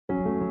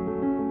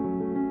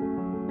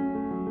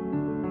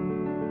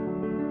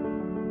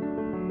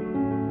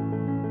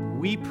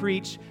We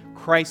preach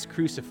Christ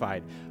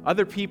crucified.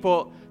 Other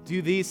people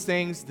do these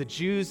things. The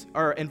Jews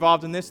are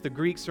involved in this. The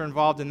Greeks are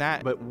involved in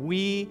that. But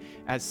we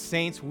as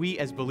saints, we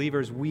as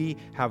believers, we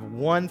have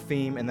one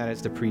theme, and that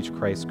is to preach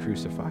Christ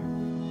crucified.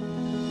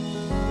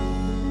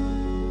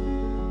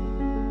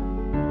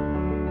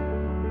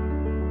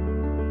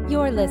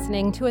 You're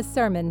listening to a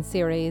sermon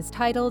series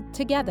titled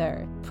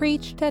Together,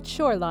 preached at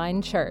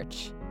Shoreline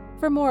Church.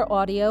 For more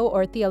audio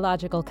or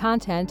theological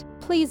content,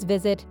 please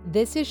visit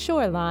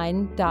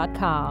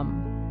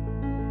thisisshoreline.com.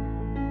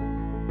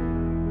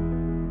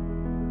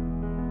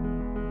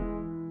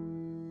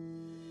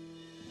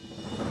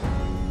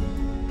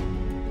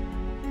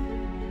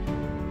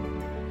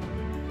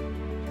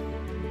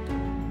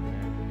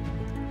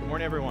 Good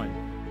morning,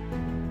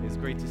 everyone. It's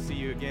great to see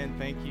you again.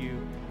 Thank you,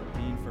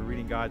 Dean, for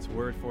reading God's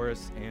Word for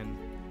us, and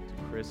to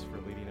Chris for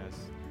leading us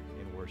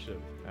in worship.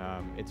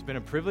 It's been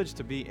a privilege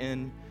to be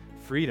in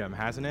Freedom,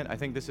 hasn't it? I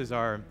think this is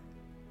our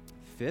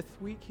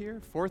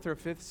fourth or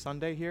fifth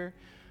Sunday here,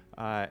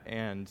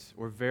 and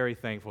we're very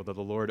thankful that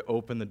the Lord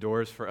opened the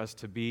doors for us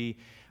to be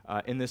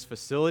in this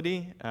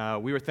facility.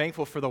 We were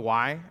thankful for the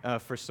Y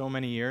for so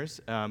many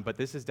years, but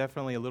this is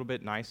definitely a little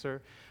bit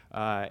nicer,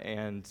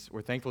 and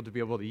we're thankful to be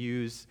able to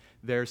use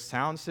their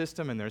sound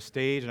system and their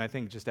stage, and I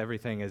think just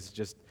everything is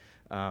just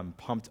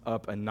pumped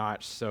up a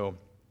notch. So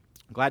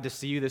glad to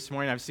see you this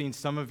morning. I've seen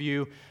some of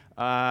you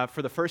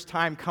for the first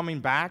time coming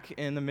back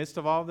in the midst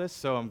of all of this,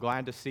 so I'm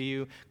glad to see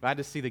you. Glad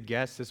to see the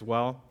guests as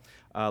well.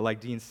 Like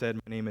Dean said,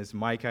 my name is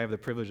Mike. I have the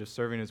privilege of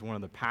serving as one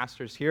of the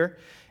pastors here,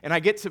 and I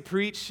get to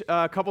preach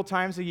a couple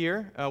times a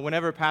year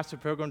whenever Pastor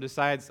Pilgrim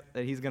decides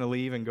that he's going to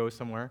leave and go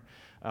somewhere,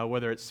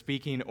 whether it's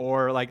speaking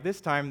or like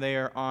this time they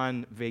are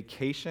on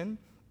vacation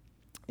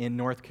in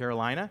North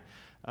Carolina.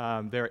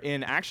 They're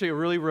in actually a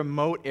really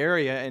remote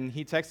area, and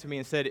he texted me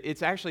and said,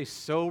 it's actually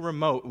so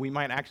remote, we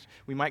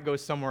might go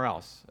somewhere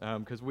else,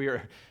 because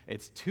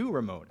it's too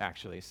remote,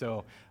 actually.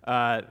 So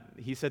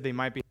he said they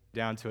might be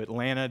down to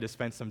Atlanta to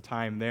spend some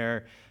time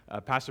there.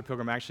 Pastor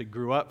Pilgrim actually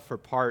grew up for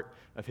part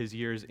of his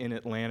years in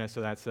Atlanta, so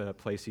that's a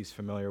place he's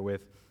familiar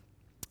with.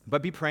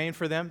 But be praying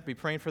for them. Be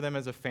praying for them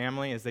as a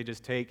family as they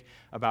just take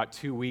about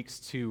 2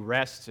 weeks to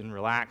rest and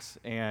relax,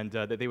 and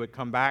that they would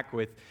come back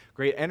with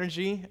great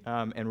energy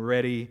and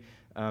ready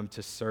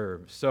to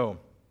serve. So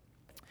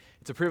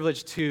it's a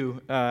privilege to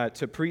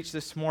preach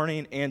this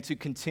morning and to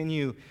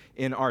continue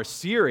in our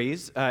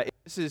series. If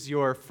this is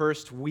your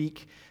first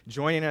week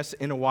joining us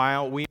in a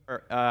while, we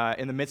are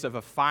in the midst of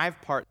a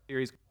 5-part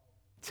series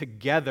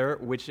Together,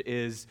 which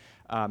is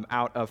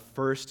out of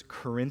 1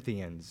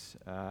 Corinthians.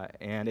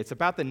 And it's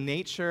about the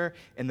nature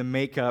and the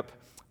makeup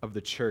of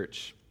the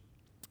church.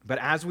 But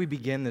as we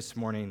begin this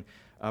morning,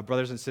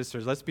 brothers and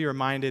sisters, let's be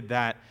reminded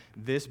that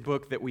this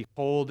book that we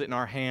hold in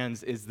our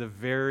hands is the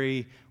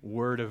very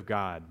Word of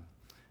God.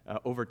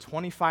 Over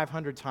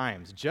 2,500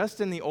 times,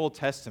 just in the Old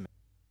Testament,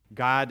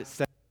 God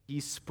said He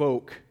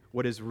spoke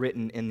what is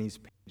written in these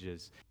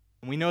pages.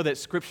 And we know that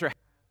Scripture has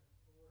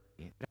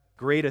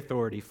great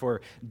authority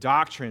for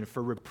doctrine,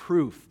 for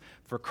reproof,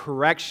 for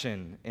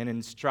correction, and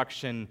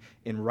instruction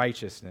in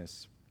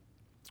righteousness.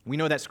 We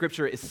know that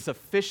Scripture is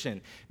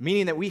sufficient,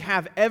 meaning that we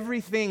have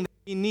everything that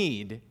we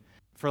need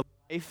for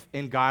life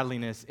and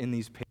godliness in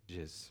these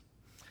pages.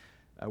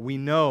 We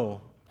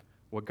know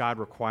what God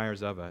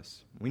requires of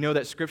us. We know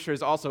that Scripture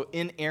is also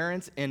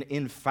inerrant and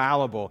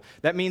infallible.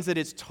 That means that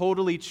it's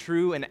totally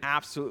true and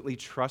absolutely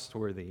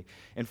trustworthy.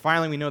 And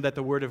finally, we know that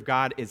the Word of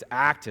God is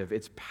active,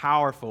 it's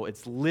powerful,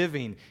 it's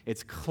living,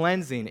 it's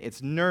cleansing,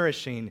 it's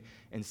nourishing,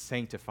 and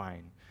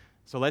sanctifying.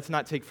 So let's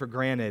not take for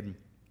granted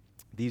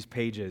these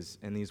pages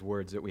and these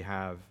words that we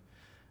have.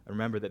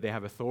 Remember that they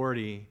have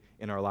authority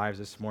in our lives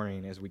this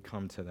morning as we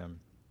come to them.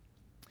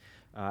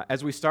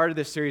 As we started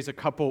this series a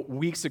couple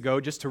weeks ago,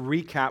 just to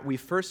recap, we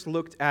first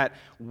looked at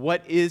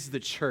what is the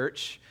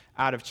church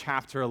out of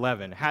chapter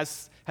 11.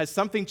 Has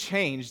something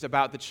changed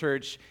about the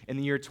church in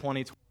the year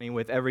 2020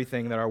 with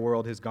everything that our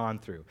world has gone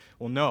through?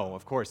 Well, no,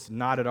 of course,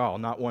 not at all,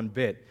 not one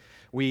bit.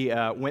 We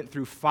went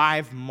through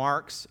 5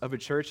 marks of a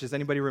church. Does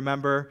anybody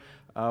remember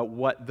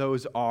what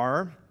those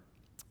are?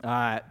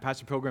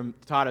 Pastor Pilgrim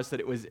taught us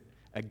that it was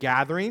a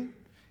gathering,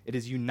 it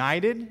is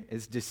united, it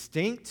is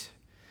distinct,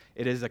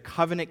 it is a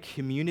covenant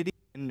community,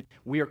 and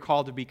we are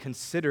called to be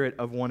considerate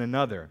of one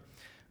another.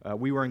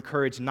 We were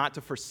encouraged not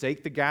to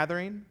forsake the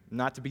gathering,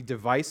 not to be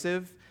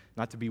divisive,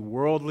 not to be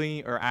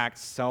worldly or act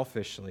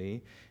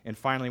selfishly. And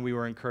finally, we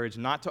were encouraged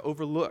not to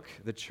overlook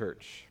the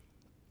church.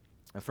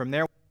 From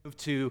there, we moved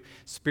to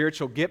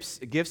spiritual gifts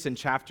in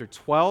chapter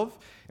 12.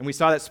 And we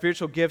saw that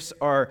spiritual gifts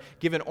are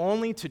given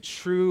only to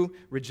true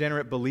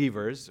regenerate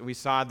believers. We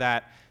saw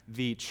that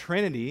the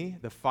Trinity,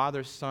 the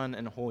Father, Son,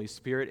 and Holy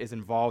Spirit, is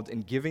involved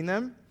in giving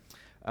them.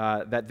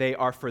 That they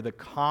are for the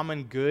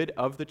common good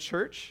of the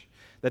church,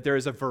 that there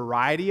is a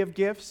variety of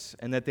gifts,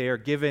 and that they are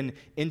given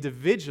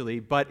individually,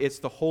 but it's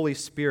the Holy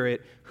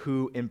Spirit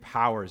who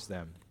empowers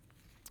them.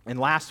 And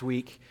last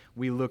week,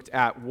 we looked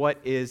at what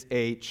is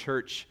a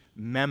church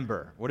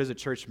member. What is a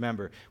church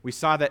member? We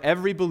saw that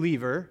every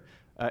believer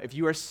if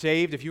you are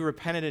saved, if you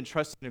repented and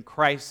trusted in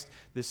Christ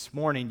this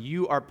morning,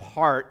 you are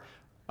part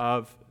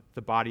of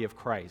the body of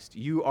Christ.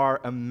 You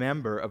are a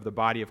member of the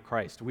body of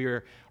Christ. We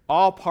are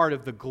all part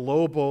of the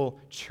global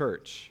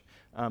church.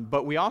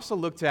 But we also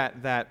looked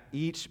at that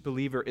each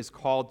believer is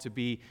called to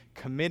be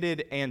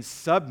committed and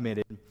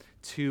submitted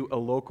to a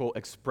local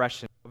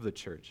expression of the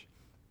church,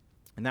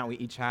 and that we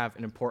each have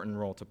an important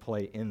role to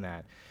play in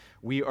that.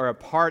 We are a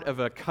part of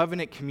a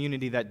covenant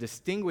community that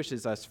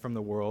distinguishes us from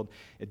the world.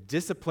 It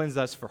disciplines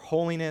us for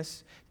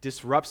holiness,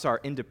 disrupts our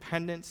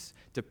independence,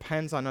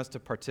 depends on us to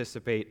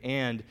participate,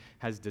 and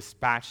has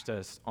dispatched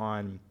us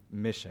on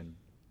mission.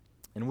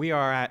 And we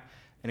are at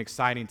an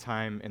exciting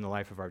time in the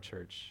life of our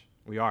church.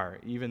 We are.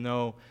 Even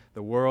though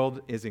the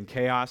world is in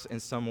chaos in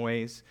some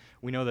ways,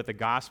 we know that the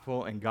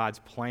gospel and God's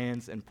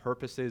plans and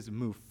purposes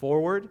move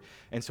forward.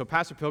 And so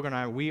Pastor Pilgrim and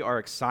I, we are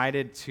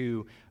excited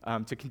to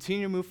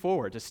continue to move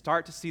forward, to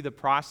start to see the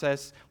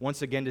process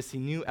once again, to see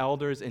new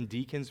elders and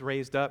deacons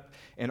raised up,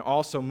 and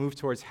also move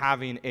towards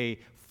having a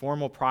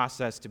formal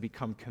process to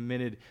become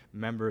committed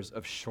members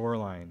of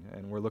Shoreline.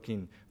 And we're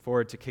looking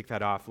forward to kick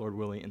that off, Lord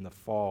willing, in the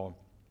fall.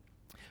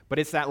 But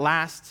it's that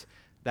last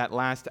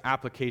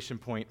application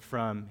point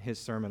from his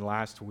sermon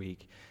last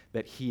week,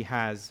 that he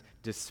has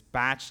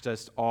dispatched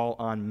us all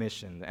on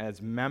mission.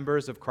 As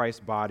members of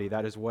Christ's body,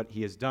 that is what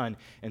he has done.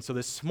 And so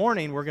this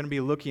morning, we're going to be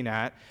looking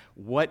at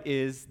what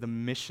is the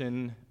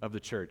mission of the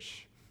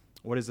church.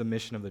 What is the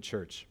mission of the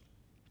church?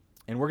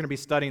 And we're going to be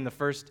studying the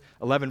first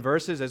 11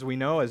 verses, as we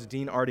know, as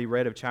Dean already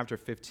read, of chapter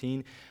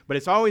 15. But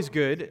it's always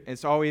good,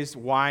 it's always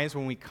wise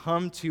when we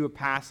come to a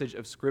passage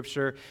of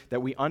Scripture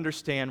that we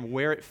understand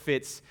where it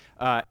fits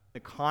the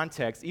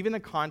context, even the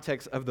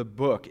context of the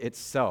book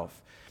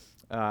itself.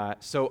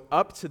 So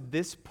up to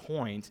this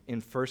point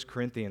in 1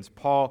 Corinthians,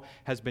 Paul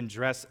has been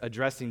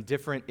addressing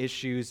different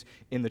issues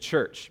in the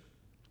church.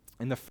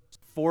 In the first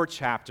 4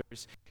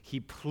 chapters, he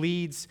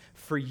pleads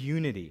for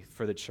unity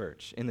for the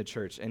church, in the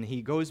church. And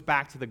he goes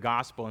back to the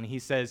gospel and he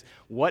says,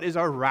 what is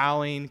our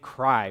rallying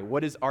cry?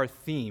 What is our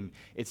theme?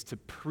 It's to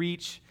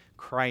preach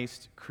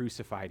Christ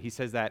crucified. He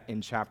says that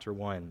in chapter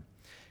 1.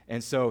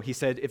 And so he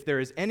said, if there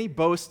is any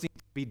boasting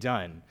to be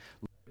done,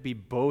 let it be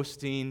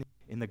boasting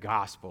in the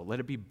gospel. Let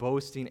it be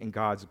boasting in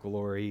God's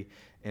glory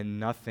and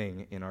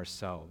nothing in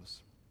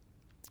ourselves.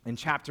 In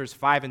chapters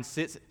 5 and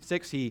 6,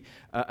 he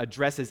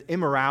addresses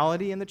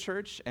immorality in the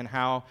church and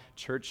how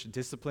church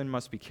discipline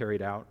must be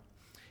carried out.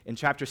 In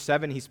chapter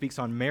 7, he speaks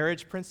on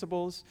marriage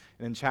principles.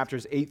 And in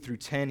chapters 8 through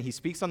 10, he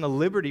speaks on the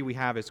liberty we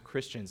have as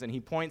Christians. And he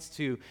points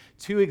to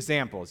 2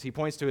 examples. He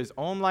points to his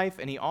own life,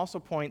 and he also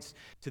points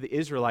to the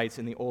Israelites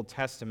in the Old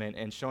Testament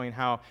and showing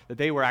how that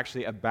they were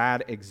actually a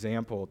bad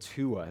example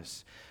to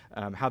us,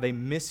 how they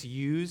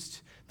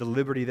misused the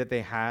liberty that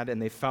they had,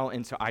 and they fell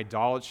into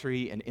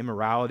idolatry and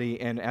immorality.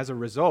 And as a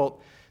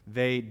result,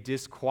 they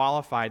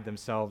disqualified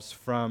themselves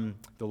from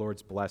the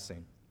Lord's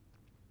blessing.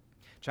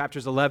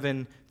 Chapters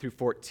 11 through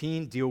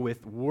 14 deal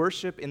with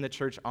worship in the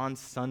church on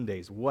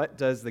Sundays. What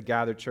does the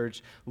gathered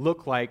church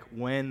look like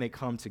when they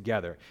come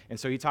together? And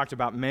so he talked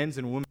about men's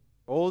and women's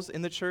roles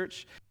in the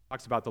church,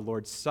 talks about the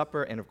Lord's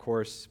Supper, and of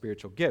course,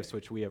 spiritual gifts,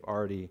 which we have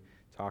already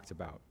talked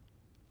about.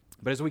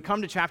 But as we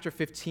come to chapter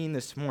 15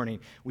 this morning,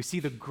 we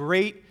see the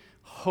great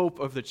hope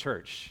of the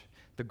church,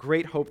 the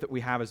great hope that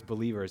we have as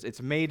believers.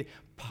 It's made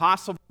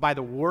possible by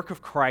the work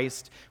of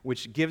Christ,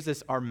 which gives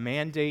us our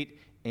mandate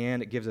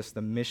and it gives us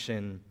the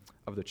mission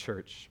of the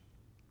church.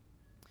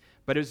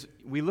 But as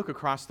we look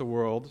across the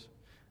world,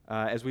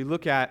 as we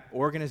look at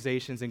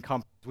organizations and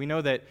companies, we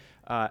know that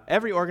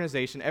every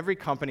organization, every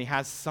company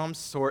has some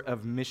sort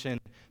of mission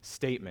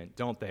statement,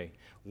 don't they?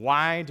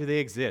 Why do they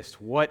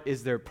exist? What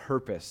is their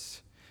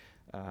purpose?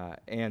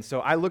 And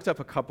so I looked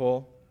up a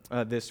couple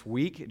this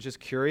week,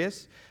 just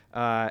curious.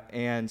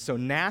 And so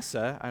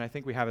NASA, and I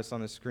think we have this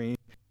on the screen,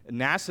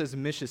 NASA's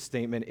mission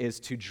statement is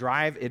to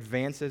drive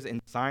advances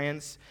in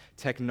science,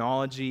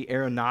 technology,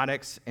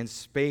 aeronautics, and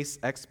space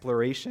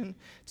exploration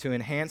to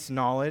enhance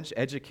knowledge,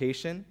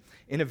 education,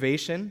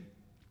 innovation,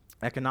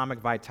 economic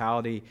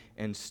vitality,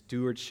 and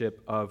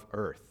stewardship of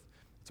Earth.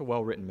 It's a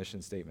well-written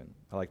mission statement.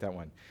 I like that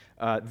one.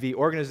 The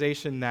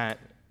organization that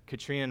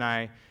Katrina and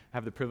I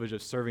have the privilege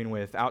of serving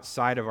with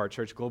outside of our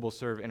church, Global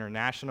Serve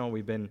International,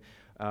 we've been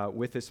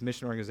with this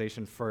mission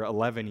organization for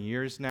 11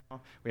 years now.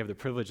 We have the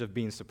privilege of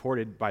being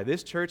supported by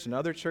this church and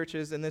other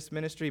churches in this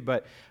ministry,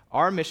 but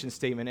our mission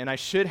statement, and I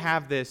should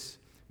have this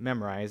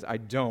memorized, I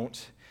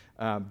don't,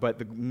 but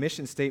the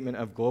mission statement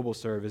of Global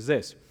Serve is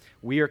this: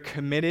 we are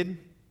committed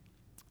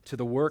to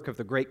the work of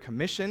the Great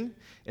Commission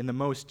in the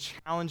most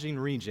challenging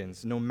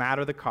regions, no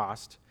matter the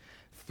cost,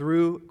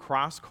 through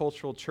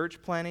cross-cultural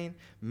church planning,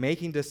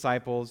 making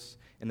disciples,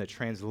 and the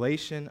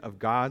translation of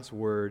God's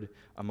word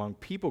among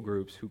people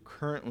groups who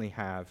currently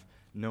have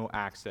no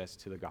access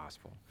to the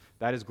gospel.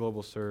 That is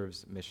Global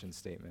Serve's mission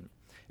statement.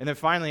 And then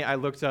finally, I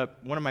looked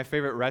up one of my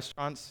favorite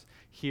restaurants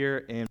here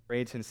in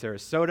Bradenton,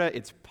 Sarasota.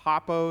 It's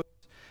Papo's.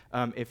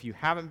 If you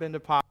haven't been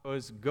to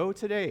Papo's, go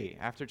today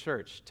after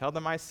church. Tell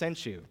them I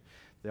sent you.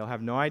 They'll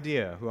have no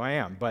idea who I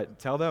am, but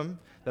tell them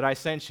that I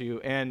sent you.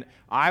 And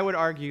I would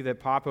argue that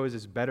Papo's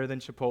is better than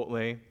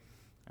Chipotle.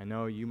 I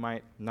know you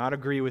might not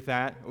agree with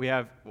that. We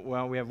have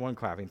one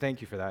clapping.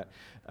 Thank you for that.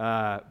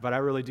 But I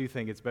really do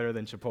think it's better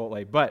than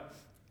Chipotle. But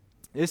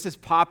this is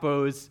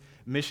Papo's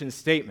mission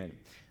statement.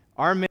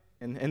 Our mission,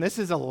 and this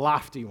is a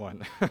lofty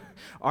one,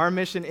 our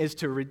mission is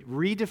to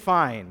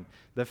redefine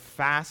the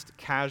fast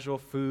casual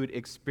food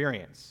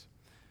experience.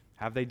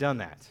 Have they done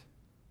that?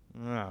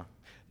 No.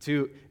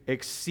 To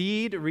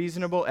exceed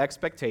reasonable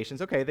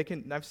expectations. Okay,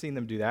 I've seen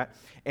them do that.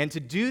 And to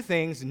do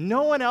things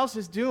no one else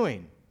is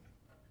doing.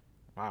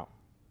 Wow.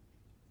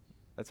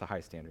 That's a high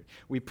standard.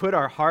 We put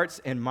our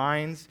hearts and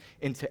minds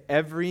into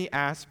every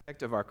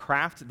aspect of our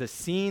craft, the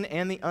seen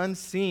and the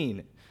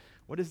unseen.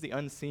 What is the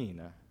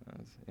unseen?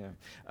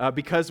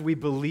 Because we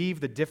believe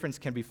the difference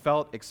can be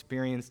felt,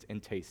 experienced,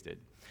 and tasted.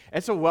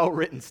 It's a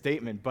well-written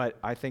statement, but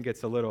I think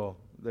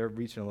they're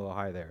reaching a little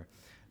high there.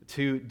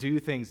 To do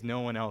things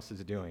no one else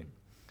is doing.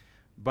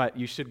 But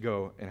you should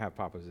go and have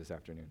Papo's this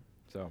afternoon.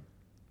 So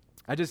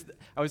I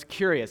was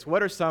curious,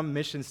 what are some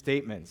mission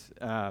statements?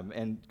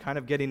 And kind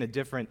of getting a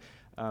different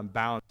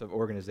balance of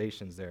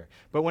organizations there.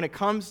 But when it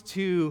comes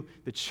to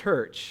the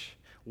church,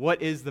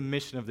 what is the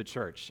mission of the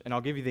church? And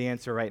I'll give you the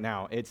answer right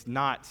now. It's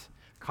not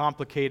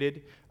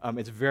complicated.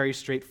 It's very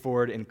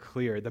straightforward and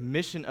clear. The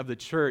mission of the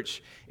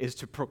church is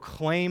to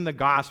proclaim the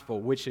gospel,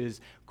 which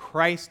is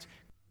Christ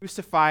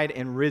crucified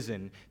and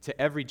risen,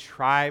 to every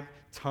tribe,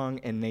 tongue,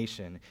 and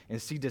nation, and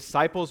see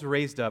disciples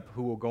raised up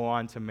who will go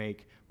on to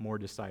make more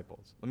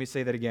disciples. Let me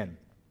say that again.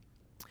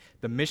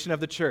 The mission of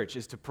the church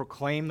is to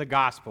proclaim the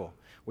gospel,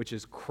 which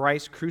is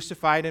Christ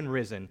crucified and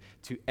risen,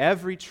 to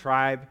every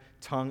tribe,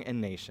 tongue,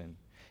 and nation,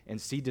 and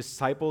see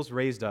disciples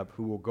raised up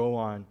who will go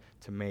on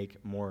to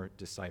make more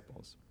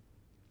disciples.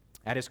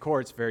 At its core,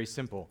 it's very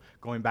simple.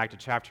 Going back to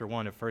chapter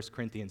 1 of 1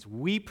 Corinthians,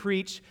 we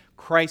preach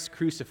Christ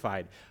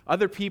crucified.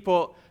 Other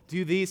people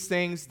do these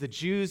things. The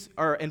Jews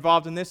are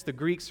involved in this. The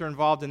Greeks are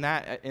involved in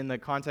that in the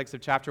context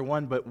of chapter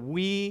 1. But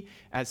we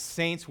as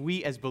saints,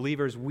 we as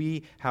believers,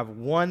 we have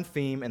one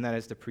theme, and that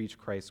is to preach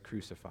Christ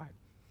crucified.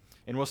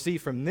 And we'll see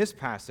from this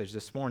passage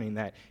this morning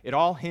that it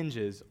all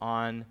hinges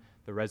on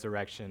the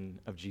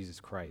resurrection of Jesus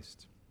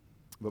Christ.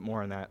 But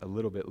more on that a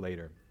little bit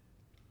later.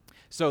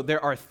 So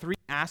there are three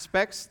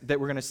aspects that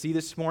we're going to see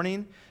this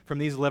morning from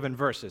these 11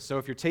 verses. So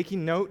if you're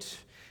taking note,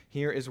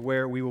 here is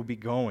where we will be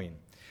going.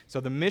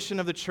 So the mission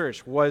of the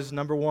church was,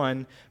 number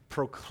one,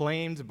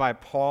 proclaimed by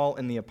Paul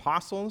and the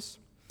apostles.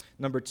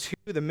 Number two,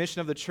 the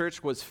mission of the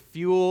church was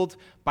fueled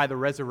by the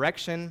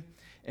resurrection.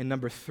 And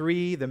number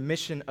three, the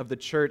mission of the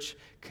church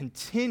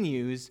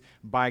continues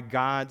by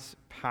God's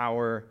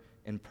power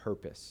and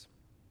purpose.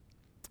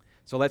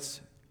 So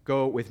let's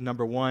go with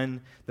number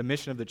one. The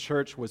mission of the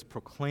church was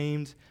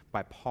proclaimed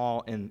by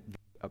Paul and the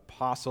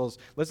apostles.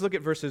 Let's look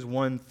at verses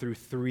 1 through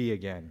 3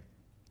 again.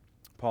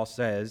 Paul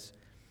says,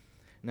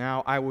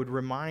 "Now I would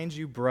remind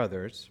you,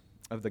 brothers,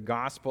 of the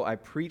gospel I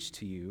preached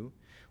to you,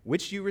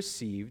 which you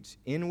received,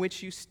 in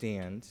which you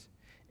stand,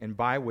 and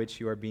by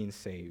which you are being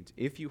saved,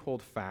 if you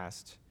hold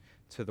fast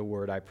to the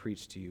word I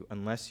preached to you,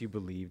 unless you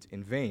believed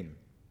in vain.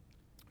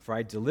 For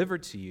I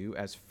delivered to you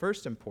as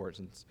first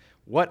importance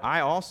what I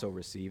also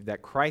received,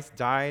 that Christ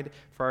died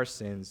for our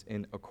sins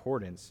in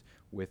accordance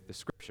with the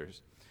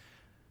Scriptures."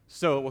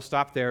 So we'll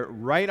stop there.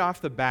 Right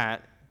off the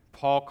bat,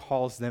 Paul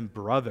calls them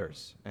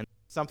brothers, and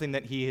something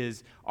that he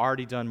has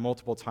already done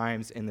multiple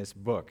times in this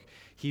book.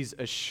 He's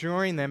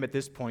assuring them at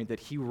this point that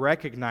he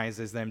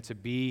recognizes them to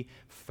be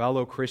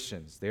fellow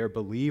Christians. They are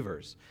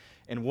believers.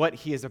 And what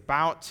he is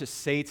about to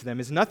say to them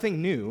is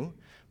nothing new,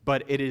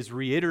 but it is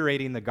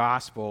reiterating the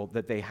gospel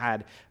that they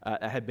had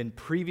been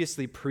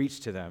previously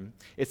preached to them.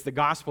 It's the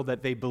gospel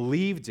that they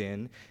believed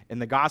in,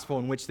 and the gospel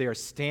in which they are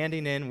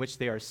standing in, which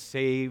they are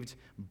saved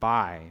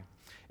by.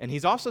 And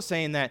he's also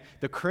saying that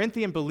the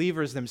Corinthian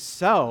believers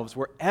themselves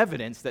were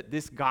evidence that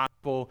this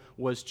gospel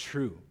was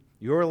true.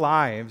 Your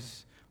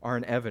lives are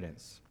an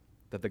evidence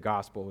that the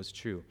gospel was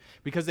true,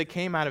 because they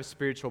came out of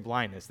spiritual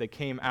blindness. They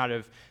came out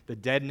of the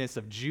deadness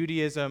of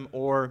Judaism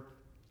or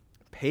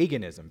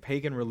paganism,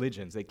 pagan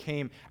religions. They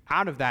came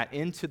out of that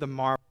into the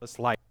marvelous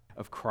light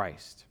of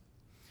Christ.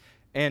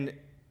 And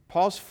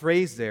Paul's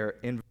phrase there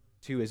in verse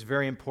 2 is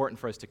very important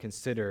for us to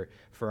consider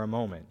for a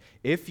moment.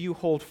 If you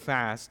hold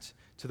fast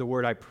to the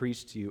word I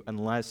preached to you,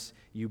 unless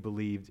you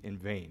believed in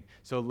vain.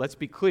 So let's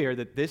be clear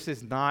that this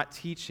is not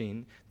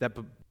teaching that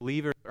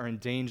believers are in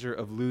danger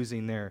of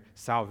losing their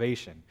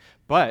salvation.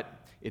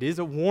 But it is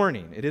a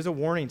warning. It is a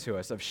warning to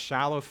us of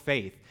shallow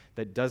faith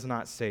that does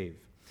not save.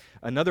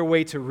 Another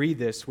way to read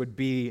this would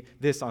be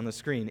this on the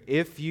screen.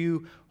 If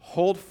you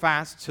hold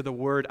fast to the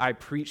word I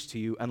preached to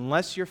you,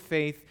 unless your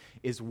faith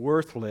is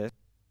worthless,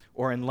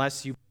 or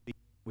unless you believe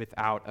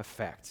without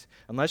effect.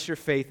 Unless your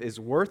faith is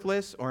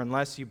worthless, or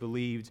unless you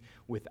believed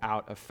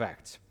without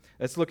effect.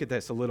 Let's look at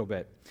this a little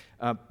bit.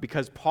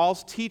 Because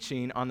Paul's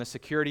teaching on the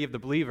security of the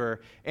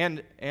believer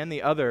and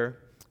the other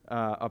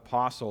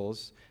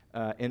apostles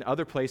in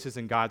other places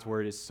in God's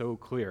Word is so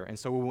clear. And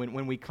so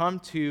when we come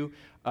to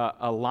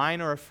a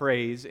line or a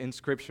phrase in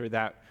Scripture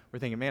that we're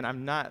thinking, man,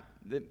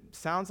 it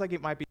sounds like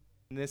it might be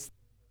in this,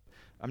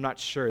 I'm not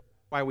sure. That's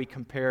why we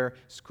compare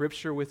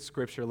Scripture with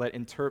Scripture, let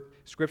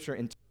Scripture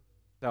interpret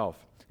itself.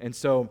 And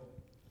so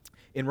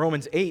in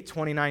Romans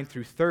 8:29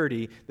 through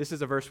 30, this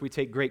is a verse we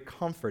take great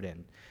comfort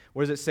in.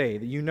 What does it say?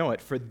 You know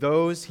it. For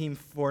those he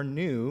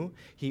foreknew,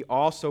 he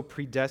also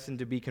predestined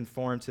to be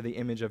conformed to the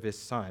image of his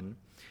Son,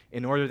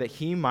 in order that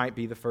he might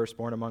be the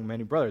firstborn among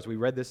many brothers. We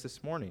read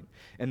this morning.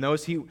 And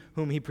those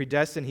whom he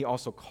predestined, he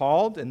also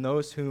called. And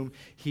those whom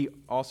he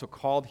also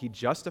called, he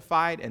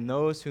justified. And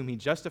those whom he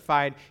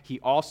justified, he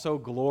also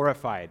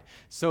glorified.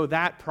 So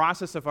that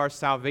process of our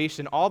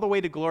salvation, all the way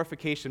to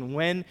glorification,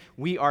 when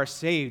we are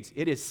saved,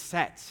 it is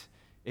set.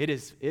 It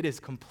is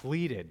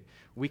completed.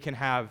 We can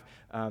have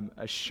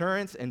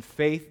assurance and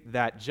faith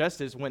that just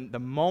as when the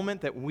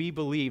moment that we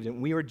believed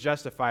and we were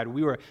justified,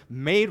 we were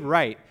made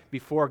right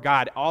before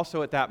God,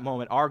 also at that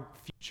moment, our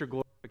future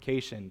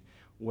glorification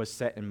was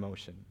set in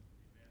motion.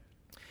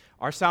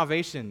 Our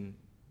salvation,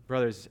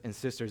 brothers and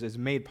sisters, is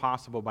made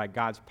possible by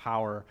God's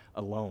power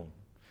alone.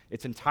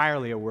 It's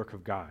entirely a work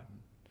of God.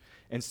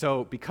 And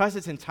so, because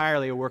it's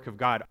entirely a work of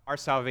God, our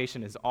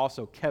salvation is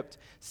also kept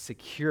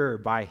secure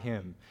by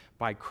Him,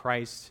 by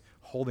Christ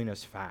holding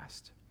us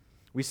fast.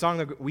 We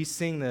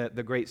sing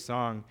the great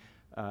song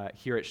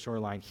here at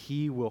Shoreline,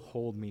 He Will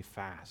Hold Me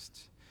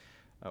Fast.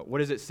 What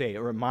does it say? It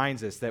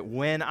reminds us that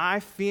when I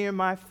fear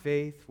my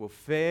faith will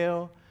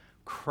fail,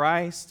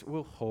 Christ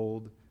will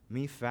hold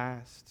me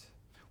fast.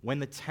 When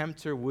the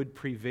tempter would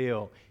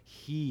prevail,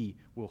 He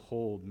will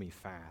hold me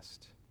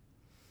fast.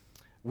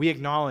 We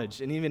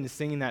acknowledge, and even in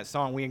singing that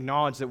song, we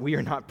acknowledge that we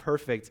are not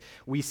perfect.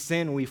 We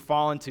sin, we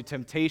fall into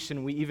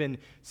temptation, we even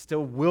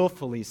still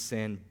willfully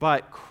sin,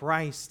 but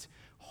Christ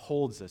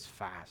holds us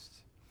fast.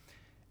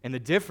 And the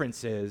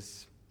difference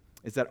is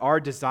that our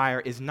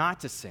desire is not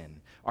to sin.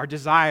 Our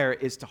desire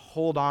is to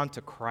hold on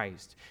to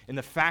Christ. And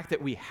the fact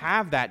that we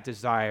have that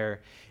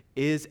desire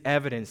is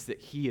evidence that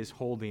He is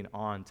holding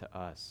on to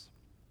us.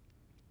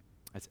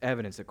 That's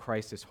evidence that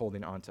Christ is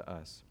holding on to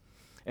us.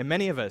 And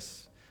many of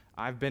us,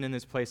 I've been in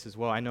this place as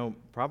well. I know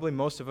probably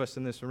most of us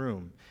in this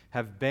room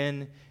have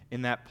been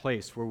in that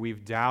place where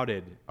we've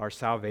doubted our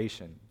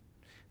salvation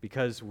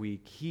because we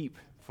keep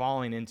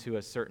falling into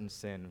a certain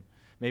sin.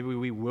 Maybe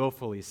we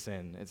willfully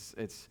sin.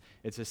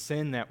 It's a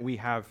sin that we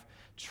have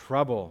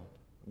trouble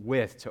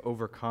with to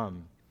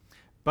overcome.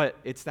 But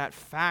it's that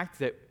fact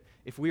that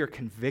if we are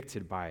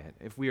convicted by it,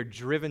 if we are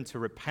driven to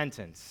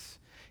repentance,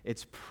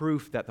 it's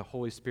proof that the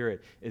Holy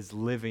Spirit is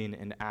living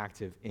and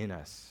active in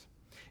us.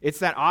 It's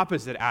that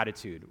opposite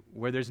attitude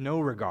where there's no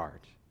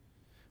regard,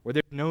 where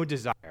there's no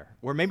desire,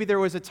 where maybe there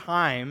was a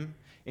time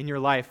in your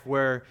life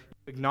where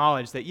you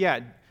acknowledge that,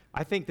 yeah,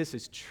 I think this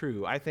is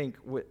true. I think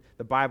what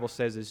the Bible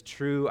says is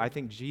true. I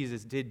think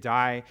Jesus did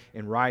die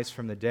and rise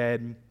from the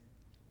dead.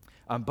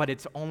 But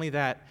it's only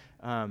that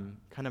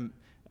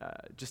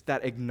just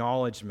that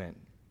acknowledgement.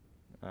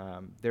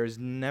 There's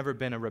never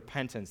been a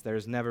repentance.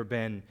 There's never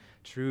been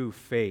true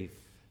faith.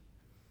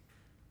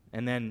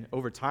 And then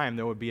over time,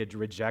 there would be a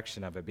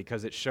rejection of it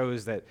because it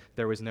shows that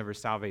there was never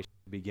salvation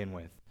to begin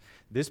with.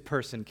 This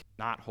person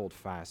cannot hold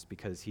fast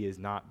because he is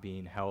not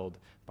being held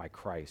by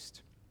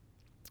Christ.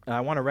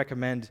 I want to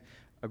recommend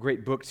a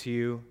great book to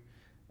you.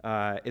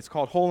 It's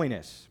called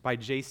Holiness by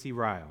J.C.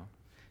 Ryle.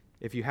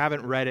 If you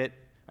haven't read it,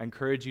 I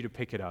encourage you to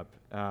pick it up.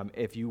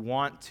 If you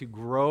want to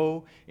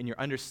grow in your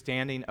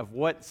understanding of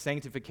what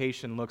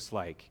sanctification looks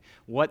like,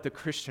 what the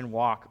Christian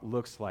walk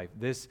looks like,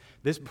 this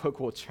book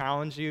will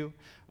challenge you,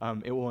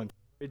 it will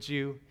encourage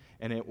you,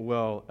 and it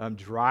will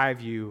drive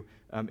you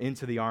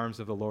into the arms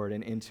of the Lord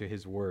and into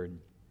His Word.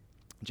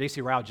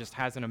 J.C. Ryle just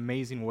has an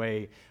amazing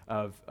way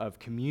of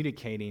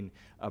communicating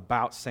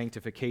about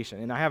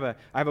sanctification. And I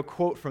have a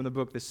quote from the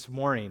book this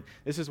morning.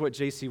 This is what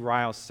J.C.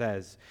 Ryle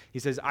says. He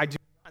says, I do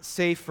not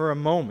say for a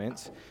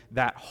moment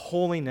that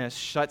holiness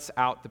shuts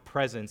out the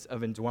presence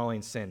of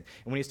indwelling sin. And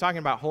when he's talking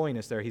about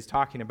holiness there, he's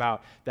talking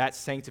about that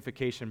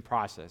sanctification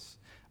process,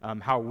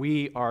 how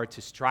we are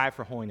to strive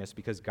for holiness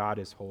because God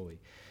is holy.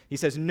 He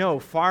says, no,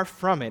 far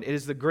from it. It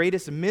is the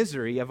greatest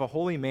misery of a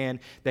holy man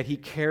that he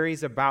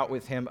carries about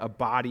with him a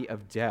body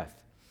of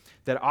death,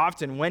 that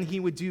often when he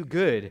would do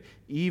good,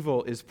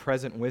 evil is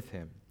present with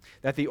him,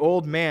 that the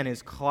old man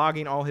is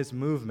clogging all his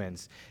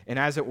movements and,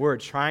 as it were,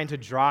 trying to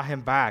draw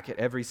him back at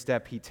every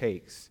step he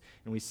takes.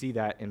 And we see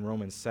that in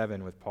Romans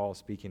 7 with Paul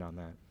speaking on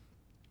that.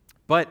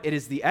 But it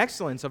is the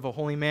excellence of a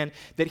holy man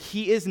that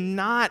he is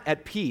not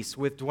at peace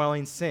with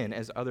dwelling sin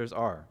as others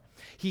are.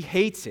 He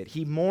hates it.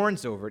 He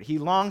mourns over it. He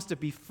longs to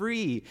be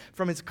free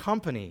from its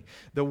company.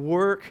 The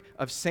work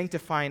of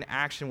sanctifying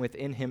action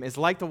within him is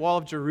like the wall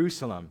of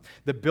Jerusalem.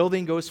 The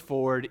building goes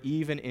forward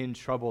even in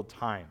troubled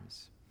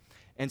times.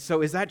 And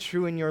so is that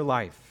true in your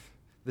life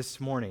this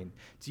morning?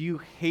 Do you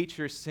hate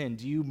your sin?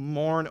 Do you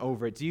mourn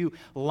over it? Do you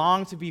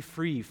long to be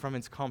free from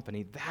its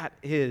company? That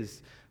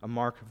is a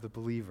mark of the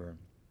believer.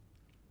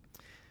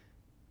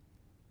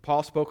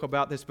 Paul spoke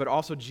about this, but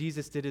also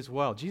Jesus did as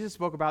well. Jesus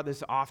spoke about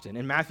this often.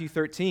 In Matthew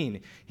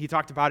 13, he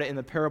talked about it in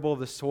the parable of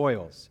the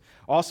soils,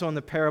 also in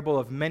the parable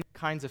of many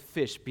kinds of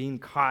fish being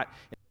caught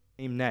in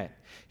the same net.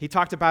 He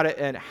talked about it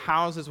in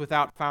houses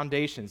without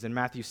foundations in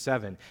Matthew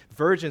 7,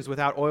 virgins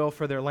without oil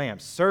for their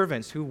lamps,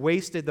 servants who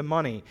wasted the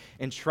money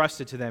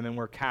entrusted to them and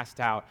were cast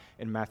out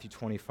in Matthew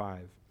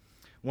 25.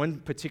 One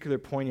particular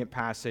poignant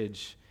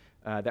passage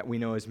that we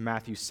know is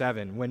Matthew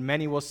 7, when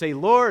many will say,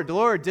 Lord,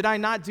 Lord, did I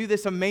not do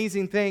this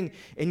amazing thing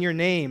in your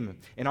name?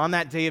 And on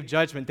that day of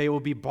judgment, they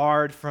will be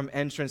barred from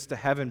entrance to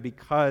heaven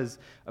because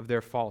of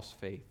their false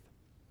faith.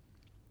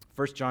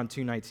 1 John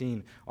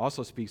 2:19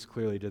 also speaks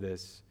clearly to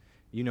this.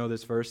 You know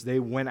this verse. They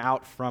went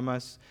out from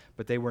us,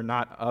 but they were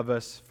not of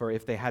us. For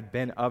if they had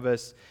been of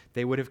us,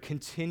 they would have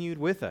continued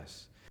with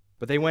us.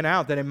 But they went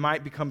out that it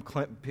might become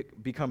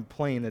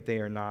plain that they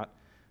are not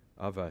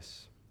of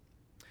us.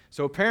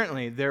 So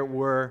apparently there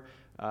were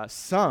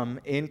some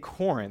in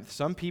Corinth,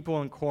 some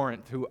people in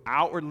Corinth who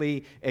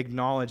outwardly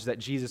acknowledged that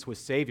Jesus was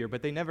Savior,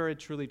 but they never had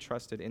truly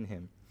trusted in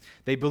him.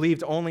 They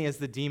believed only as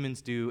the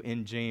demons do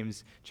in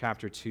James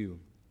chapter 2.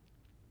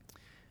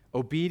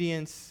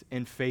 Obedience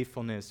and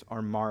faithfulness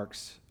are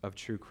marks of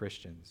true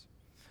Christians.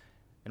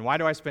 And why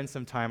do I spend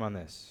some time on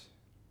this?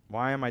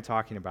 Why am I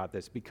talking about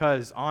this?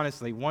 Because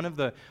honestly, one of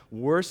the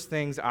worst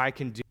things I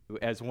can do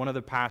as one of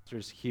the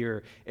pastors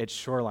here at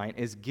Shoreline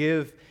is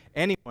give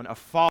anyone a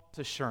false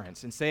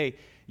assurance and say,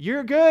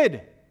 you're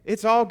good,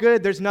 it's all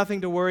good, there's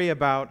nothing to worry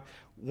about,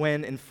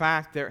 when in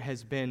fact there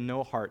has been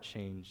no heart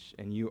change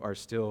and you are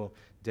still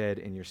dead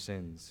in your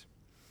sins.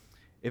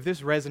 If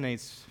this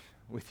resonates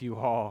with you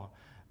all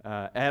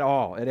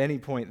at any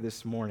point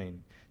this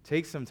morning,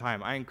 take some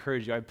time. I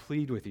encourage you, I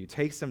plead with you,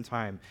 take some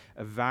time,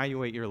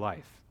 evaluate your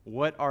life.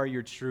 What are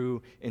your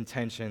true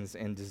intentions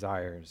and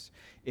desires?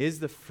 Is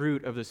the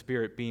fruit of the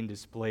Spirit being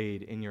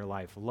displayed in your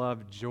life?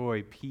 Love,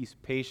 joy, peace,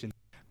 patience,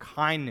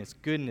 kindness,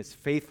 goodness,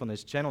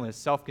 faithfulness, gentleness,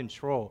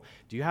 self-control.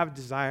 Do you have a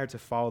desire to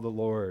follow the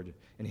Lord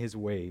in his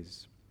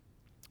ways?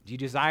 Do you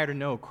desire to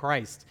know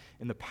Christ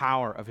in the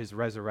power of his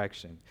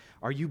resurrection?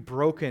 Are you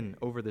broken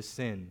over the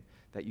sin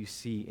that you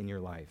see in your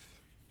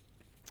life?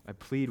 I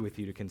plead with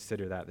you to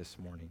consider that this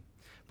morning.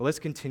 But let's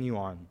continue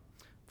on.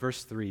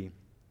 Verse 3.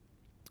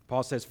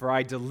 Paul says, "For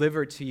I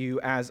delivered to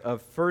you as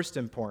of first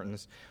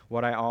importance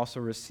what I also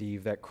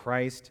received, that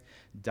Christ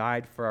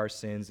died for our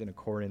sins in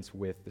accordance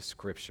with the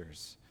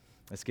Scriptures."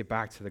 Let's get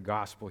back to the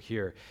gospel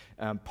here.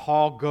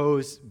 Paul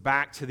goes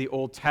back to the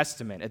Old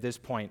Testament at this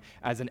point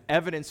as an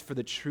evidence for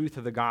the truth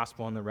of the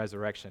gospel and the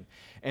resurrection.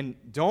 And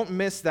don't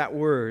miss that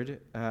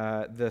word,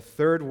 the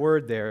third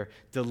word there,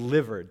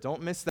 delivered.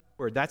 Don't miss that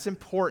word. That's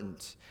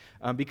important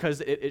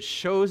because it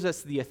shows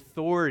us the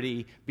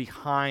authority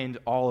behind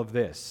all of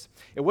this.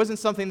 It wasn't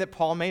something that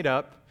Paul made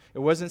up. It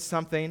wasn't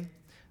something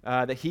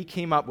that he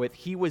came up with.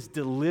 He was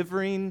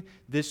delivering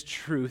this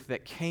truth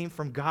that came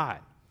from God.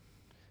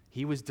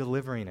 He was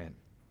delivering it.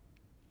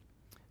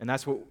 And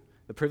that's what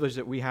the privilege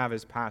that we have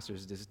as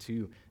pastors is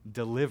to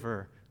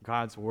deliver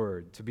God's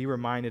word, to be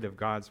reminded of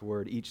God's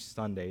word each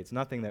Sunday. It's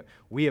nothing that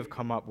we have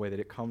come up with.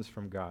 It comes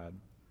from God.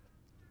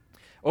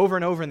 Over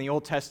and over in the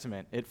Old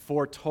Testament, it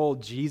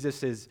foretold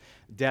Jesus'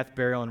 death,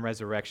 burial, and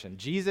resurrection.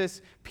 Jesus,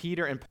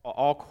 Peter, and Paul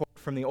all quote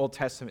from the Old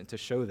Testament to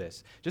show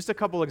this. Just a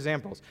couple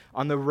examples.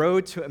 On the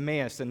road to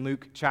Emmaus in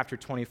Luke chapter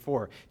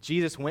 24,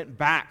 Jesus went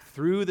back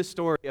through the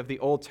story of the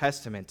Old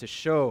Testament to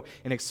show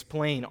and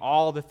explain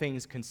all the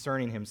things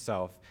concerning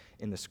himself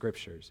in the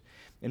Scriptures.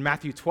 In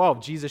Matthew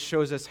 12, Jesus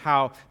shows us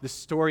how the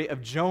story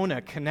of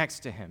Jonah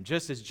connects to him.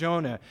 Just as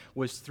Jonah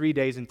was 3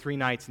 days and 3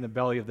 nights in the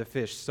belly of the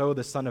fish, so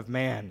the Son of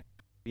Man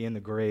be in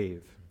the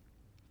grave.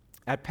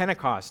 At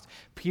Pentecost,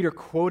 Peter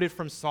quoted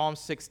from Psalm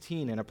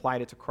 16 and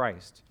applied it to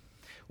Christ.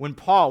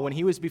 When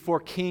he was before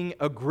King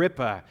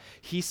Agrippa,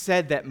 he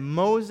said that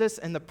Moses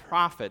and the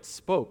prophets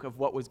spoke of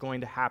what was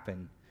going to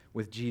happen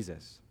with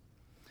Jesus.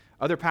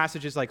 Other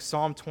passages like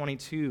Psalm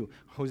 22,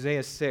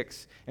 Hosea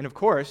 6, and of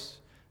course,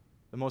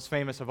 the most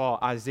famous of all,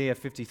 Isaiah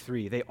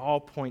 53, they all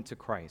point to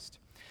Christ.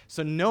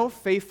 So no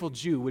faithful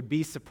Jew would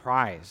be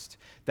surprised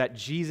that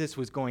Jesus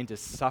was going to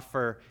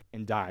suffer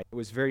and die. It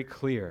was very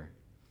clear.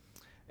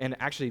 And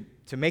actually,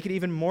 to make it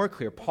even more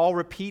clear, Paul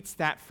repeats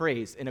that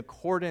phrase in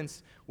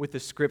accordance with the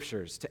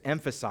Scriptures to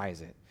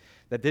emphasize it,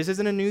 that this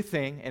isn't a new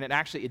thing, and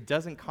it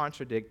doesn't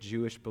contradict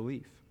Jewish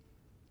belief.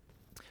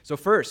 So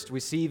first, we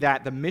see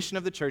that the mission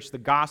of the church, the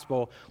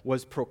gospel,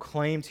 was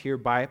proclaimed here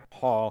by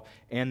Paul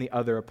and the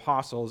other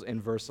apostles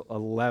in verse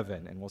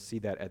 11, and we'll see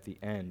that at the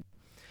end.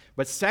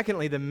 But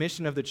secondly, the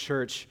mission of the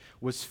church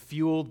was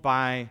fueled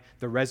by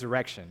the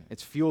resurrection.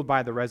 It's fueled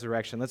by the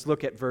resurrection. Let's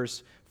look at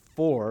verse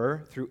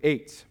 4 through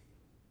 8.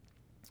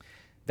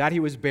 That he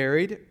was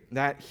buried,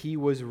 that he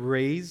was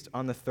raised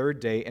on the third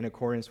day in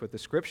accordance with the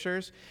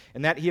Scriptures,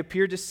 and that he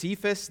appeared to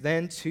Cephas,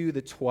 then to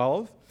the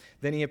 12.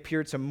 Then he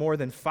appeared to more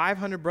than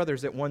 500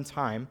 brothers at one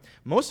time,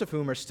 most of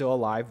whom are still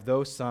alive,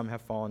 though some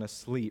have fallen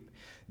asleep.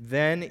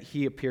 Then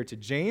he appeared to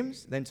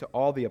James, then to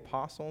all the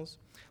apostles.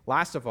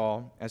 Last of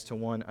all, as to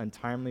one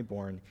untimely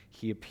born,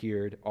 he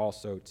appeared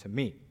also to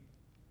me.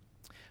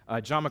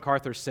 John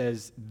MacArthur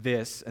says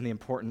this and the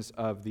importance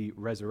of the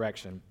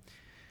resurrection.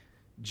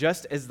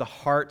 Just as the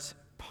heart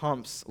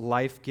pumps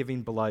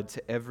life-giving blood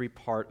to every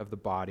part of the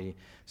body,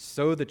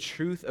 so the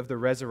truth of the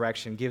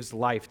resurrection gives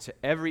life to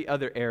every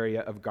other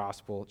area of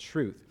gospel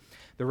truth.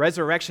 The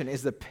resurrection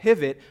is the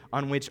pivot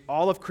on which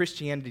all of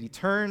Christianity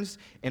turns,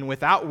 and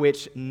without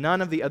which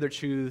none of the other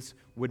truths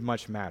would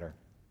much matter.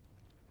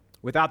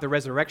 Without the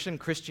resurrection,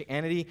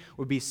 Christianity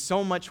would be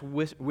so much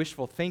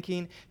wishful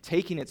thinking,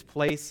 taking its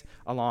place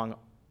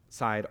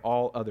alongside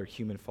all other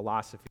human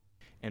philosophy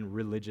and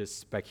religious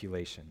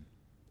speculation.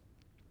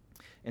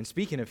 And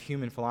speaking of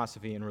human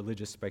philosophy and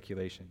religious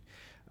speculation,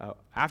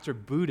 after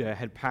Buddha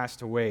had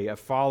passed away, a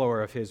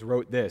follower of his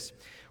wrote this: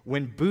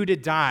 "When Buddha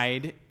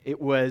died,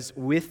 it was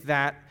with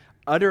that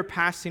utter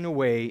passing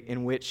away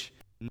in which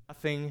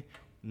nothing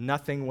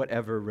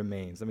whatever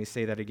remains." Let me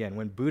say that again.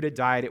 When Buddha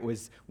died, it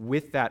was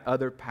with that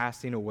other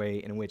passing away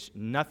in which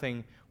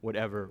nothing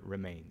whatever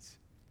remains.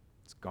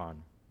 It's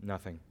gone.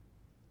 Nothing.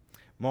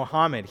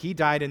 Muhammad, he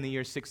died in the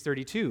year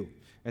 632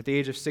 at the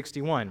age of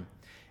 61.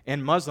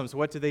 And Muslims,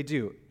 what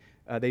do?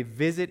 They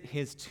visit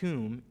his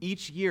tomb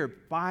each year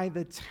by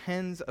the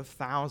tens of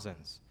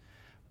thousands.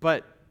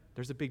 But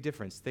there's a big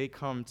difference. They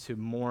come to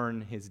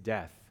mourn his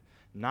death,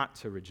 not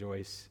to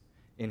rejoice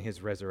in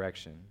his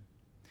resurrection.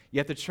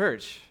 Yet the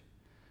church,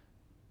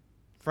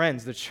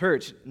 friends, the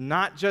church,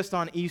 not just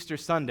on Easter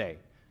Sunday,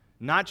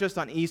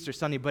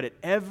 but at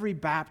every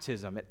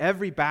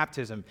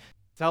baptism,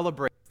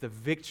 celebrates the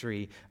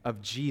victory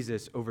of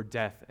Jesus over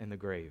death and the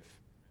grave.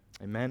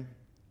 Amen?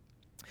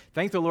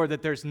 Thank the Lord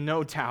that there's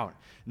no doubt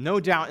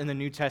in the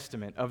New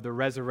Testament of the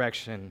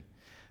resurrection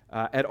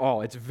at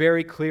all. It's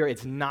very clear.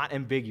 It's not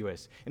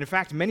ambiguous. And in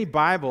fact, many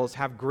Bibles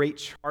have great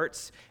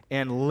charts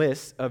and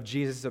lists of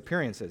Jesus'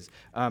 appearances.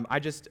 I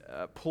just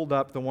pulled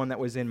up the one that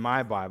was in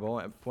my Bible.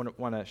 I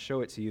want to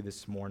show it to you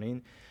this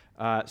morning.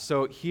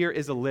 So here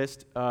is a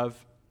list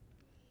of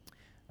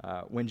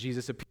when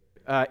Jesus appeared.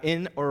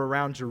 In or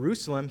around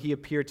Jerusalem, he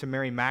appeared to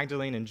Mary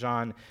Magdalene in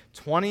John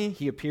 20.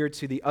 He appeared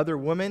to the other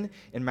woman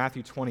in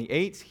Matthew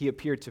 28. He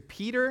appeared to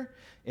Peter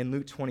in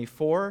Luke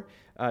 24,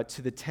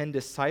 to the 10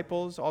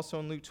 disciples, also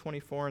in Luke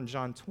 24 and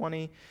John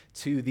 20,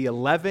 to the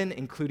 11,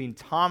 including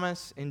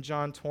Thomas in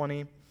John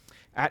 20,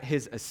 at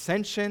his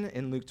ascension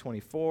in Luke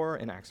 24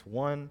 and Acts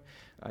 1,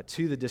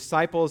 to the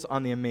disciples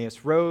on the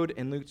Emmaus Road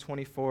in Luke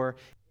 24,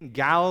 in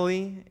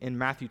Galilee in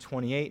Matthew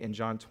 28 and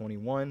John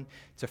 21,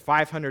 to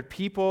 500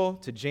 people,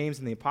 to James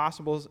and the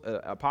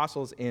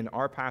apostles in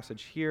our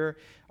passage here,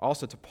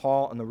 also to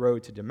Paul on the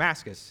road to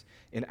Damascus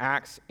in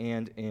Acts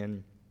and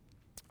in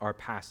our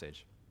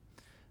passage.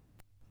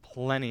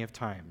 Plenty of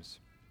times.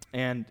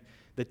 And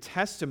the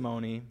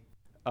testimony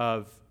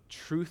of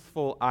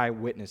truthful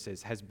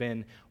eyewitnesses has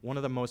been one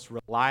of the most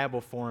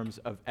reliable forms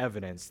of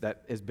evidence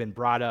that has been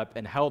brought up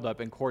and held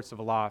up in courts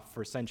of law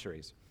for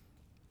centuries.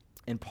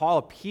 And Paul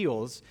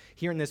appeals,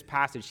 here in this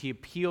passage, he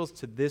appeals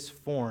to this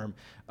form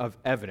of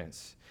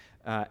evidence.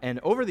 And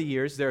over the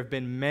years, there have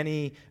been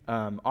many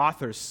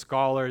authors,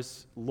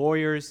 scholars,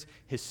 lawyers,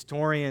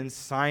 historians,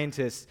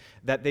 scientists,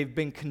 that they've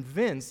been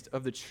convinced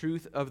of the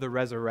truth of the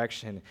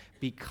resurrection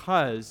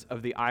because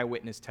of the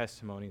eyewitness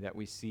testimony that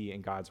we see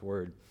in God's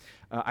Word.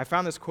 I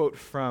found this quote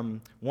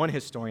from one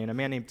historian, a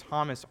man named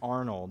Thomas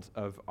Arnold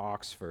of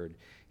Oxford.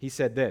 He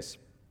said this: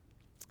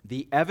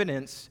 "The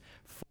evidence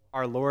for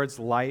our Lord's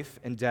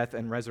life and death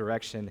and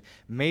resurrection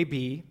may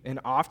be, and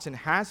often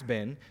has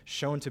been,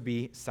 shown to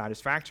be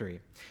satisfactory.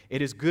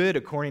 It is good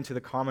according to the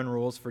common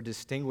rules for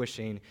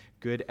distinguishing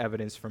good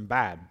evidence from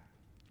bad.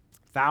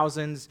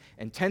 Thousands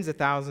and tens of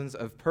thousands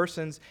of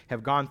persons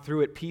have gone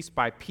through it piece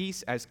by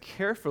piece as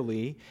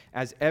carefully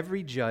as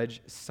every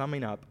judge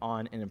summing up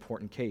on an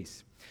important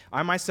case.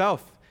 I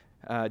myself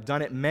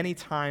done it many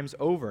times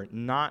over,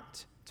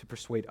 not to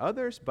persuade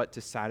others, but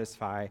to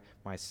satisfy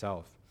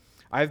myself.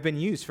 I have been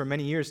used for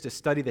many years to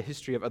study the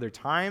history of other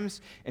times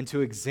and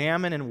to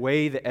examine and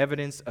weigh the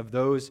evidence of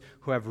those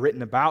who have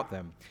written about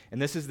them." And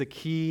this is the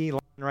key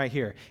line right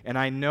here. "And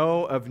I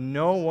know of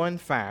no one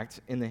fact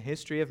in the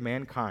history of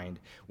mankind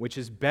which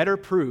is better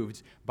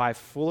proved by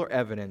fuller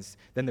evidence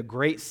than the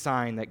great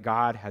sign that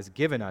God has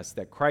given us,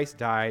 that Christ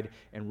died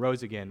and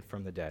rose again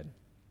from the dead."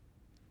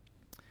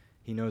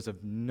 He knows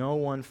of no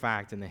one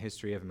fact in the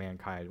history of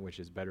mankind which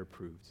is better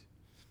proved.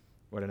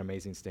 What an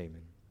amazing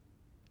statement.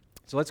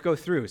 So let's go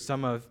through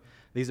some of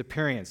these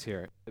appearances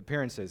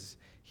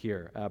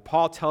here.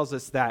 Paul tells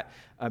us that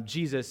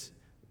Jesus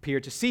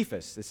appeared to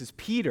Cephas. This is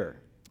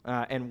Peter.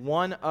 And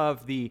one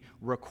of the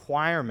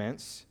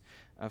requirements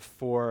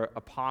for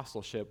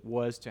apostleship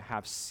was to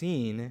have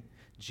seen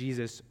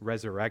Jesus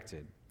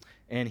resurrected.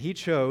 And he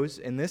chose,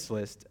 in this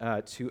list,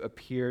 to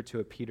appear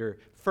to Peter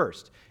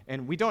first.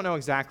 And we don't know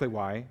exactly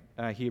why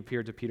he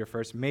appeared to Peter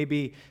first.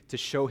 Maybe to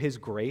show his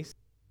grace.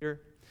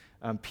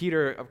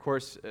 Peter, of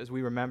course, as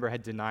we remember,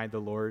 had denied the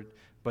Lord,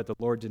 but the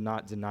Lord did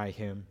not deny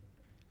him.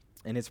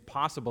 And it's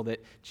possible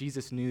that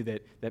Jesus knew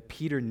that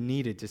Peter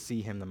needed to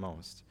see him the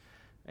most.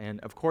 And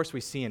of course,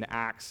 we see in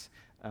Acts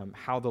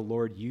how the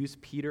Lord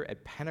used Peter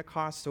at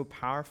Pentecost so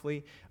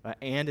powerfully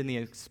and in the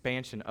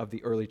expansion of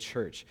the early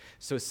church.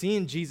 So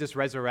seeing Jesus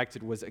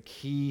resurrected was a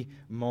key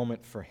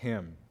moment for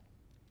him.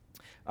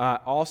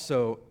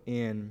 Also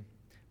in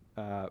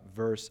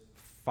verse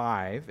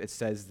 5, it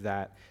says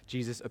that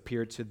Jesus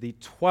appeared to the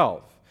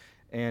 12.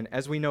 And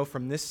as we know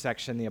from this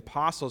section, the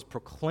apostles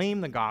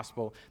proclaimed the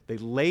gospel. They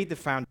laid the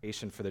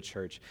foundation for the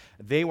church.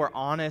 They were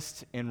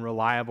honest and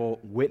reliable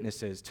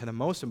witnesses to the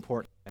most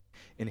important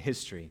in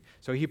history.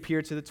 So he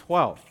appeared to the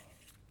 12.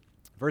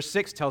 Verse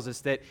 6 tells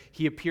us that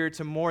he appeared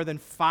to more than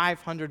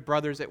 500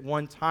 brothers at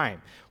one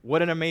time.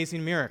 What an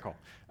amazing miracle.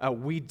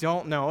 We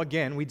don't know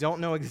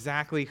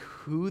exactly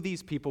who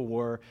these people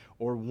were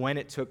or when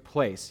it took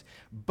place,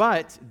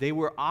 but they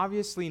were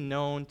obviously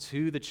known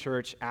to the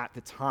church at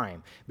the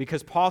time,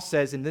 because Paul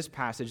says in this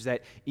passage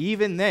that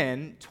even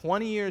then,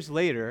 20 years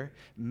later,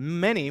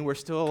 many were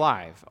still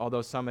alive,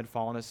 although some had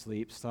fallen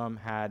asleep, some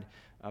had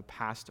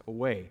passed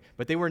away.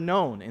 But they were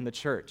known in the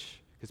church.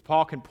 Because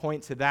Paul can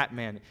point to that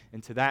man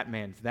and to that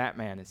man, to that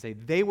man, and say,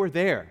 they were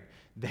there.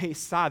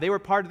 They were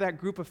part of that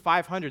group of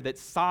 500 that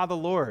saw the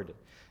Lord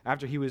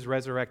after he was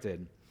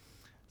resurrected.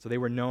 So they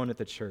were known in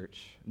the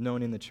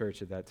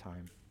church at that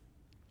time.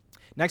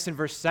 Next, in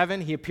verse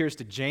 7, he appears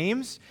to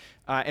James,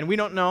 and we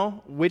don't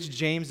know which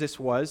James this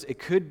was. It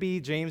could be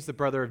James, the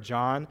brother of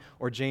John,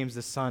 or James,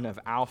 the son of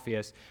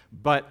Alphaeus,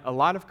 but a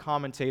lot of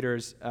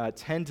commentators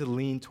tend to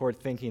lean toward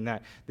thinking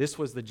that this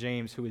was the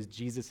James who is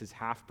Jesus'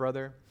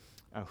 half-brother,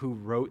 who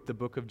wrote the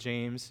book of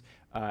James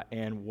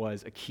and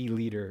was a key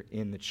leader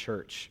in the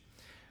church.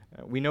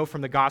 We know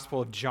from the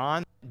Gospel of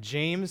John,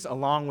 James,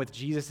 along with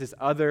Jesus'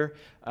 other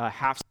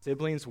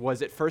half-siblings,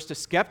 was at first a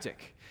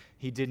skeptic.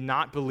 He did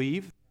not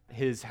believe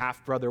his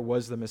half-brother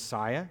was the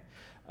Messiah,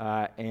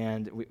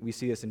 and we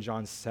see this in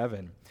John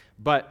 7.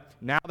 But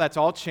now that's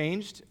all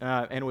changed,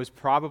 and it was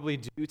probably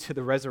due to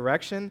the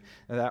resurrection.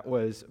 That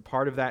was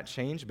part of that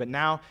change. But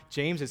now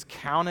James is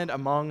counted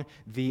among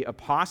the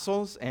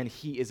apostles, and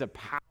he is a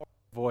powerful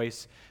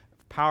voice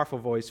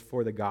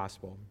for the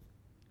gospel.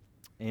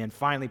 And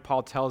finally,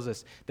 Paul tells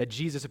us that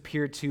Jesus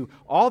appeared to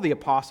all the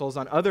apostles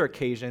on other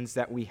occasions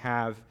that we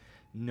have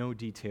no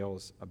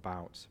details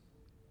about.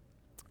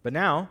 But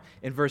now,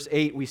 in verse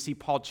 8, we see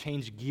Paul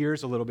change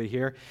gears a little bit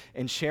here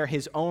and share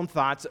his own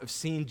thoughts of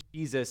seeing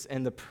Jesus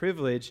and the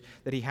privilege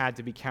that he had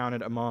to be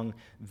counted among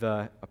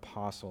the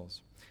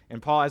apostles.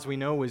 And Paul, as we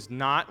know, was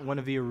not one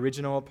of the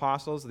original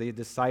apostles, the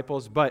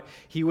disciples, but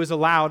he was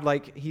allowed,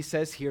 like he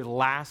says here,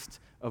 last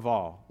of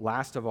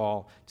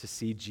all, to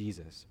see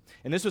Jesus.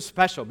 And this was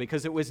special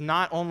because it was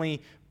not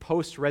only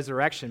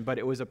post-resurrection, but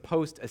it was a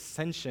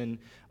post-ascension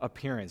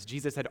appearance.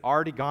 Jesus had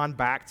already gone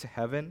back to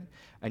heaven,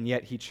 and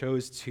yet he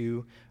chose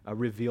to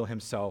reveal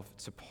himself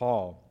to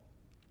Paul.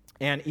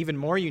 And even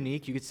more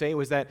unique, you could say,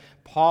 was that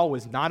Paul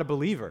was not a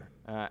believer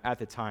at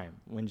the time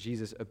when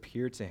Jesus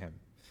appeared to him.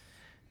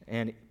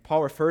 And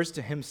Paul refers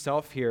to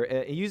himself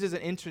here. He uses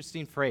an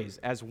interesting phrase,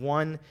 as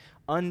one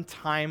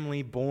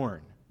untimely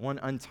born. One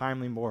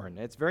untimely born.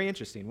 It's very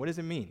interesting. What does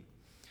it mean?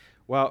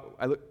 Well,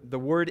 the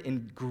word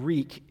in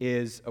Greek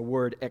is a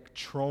word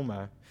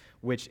ektroma,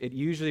 which it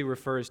usually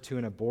refers to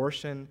an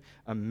abortion,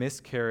 a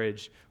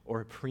miscarriage, or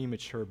a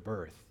premature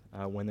birth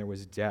when there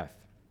was death.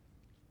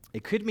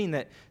 It could mean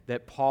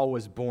that Paul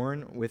was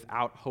born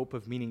without hope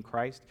of meeting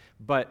Christ,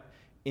 but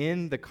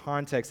in the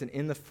context and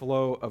in the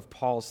flow of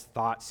Paul's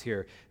thoughts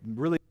here,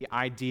 really the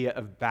idea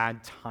of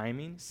bad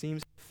timing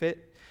seems to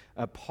fit.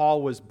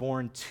 Paul was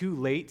born too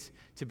late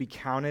to be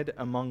counted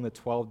among the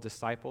 12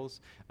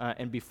 disciples,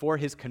 and before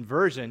his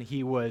conversion,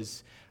 he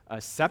was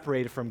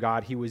separated from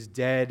God. He was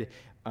dead,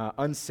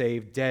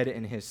 unsaved, dead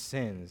in his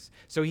sins.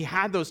 So he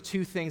had those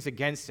two things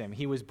against him.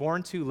 He was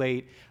born too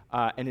late,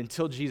 and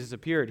until Jesus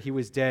appeared, he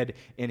was dead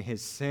in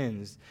his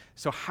sins.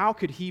 So how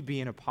could he be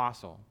an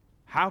apostle?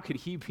 How could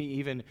he be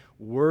even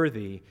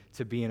worthy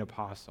to be an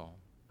apostle?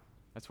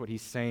 That's what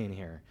he's saying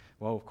here.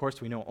 Well, of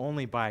course, we know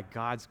only by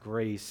God's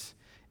grace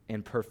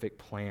and perfect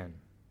plan.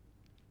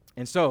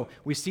 And so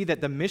we see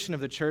that the mission of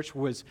the church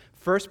was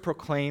first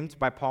proclaimed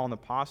by Paul and the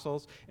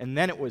apostles, and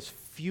then it was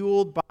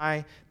fueled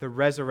by the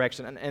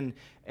resurrection. And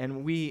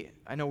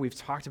I know we've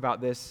talked about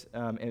this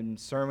in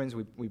sermons.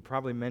 We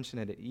probably mention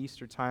it at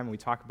Easter time. We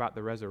talk about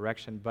the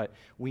resurrection, but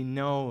we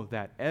know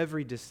that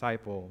every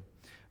disciple,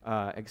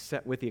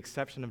 except with the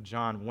exception of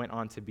John, went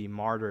on to be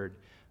martyred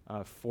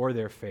for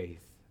their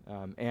faith.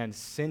 And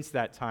since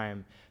that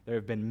time, there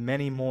have been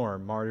many more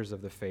martyrs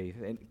of the faith,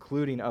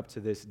 including up to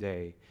this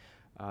day.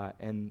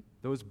 And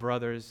those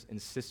brothers and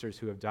sisters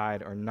who have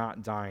died are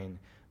not dying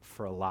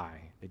for a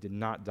lie. They did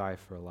not die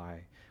for a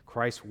lie.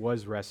 Christ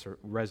was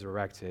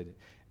resurrected,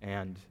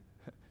 and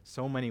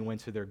so many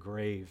went to their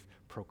grave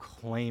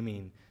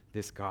proclaiming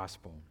this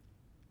gospel.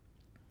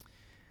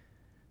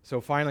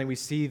 So finally, we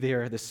see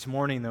there this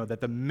morning, though,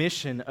 that the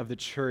mission of the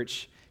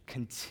church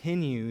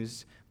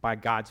continues by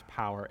God's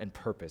power and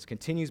purpose.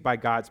 Continues by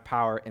God's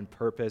power and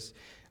purpose.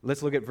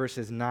 Let's look at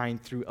verses 9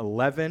 through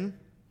 11.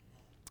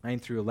 9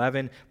 through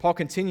 11. Paul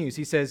continues.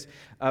 He says,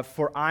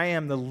 "For I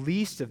am the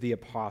least of the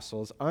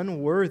apostles,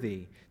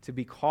 unworthy to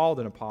be called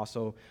an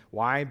apostle.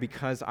 Why?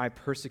 Because I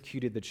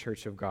persecuted the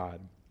church of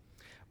God.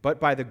 But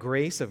by the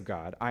grace of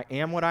God, I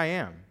am what I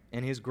am,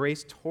 and his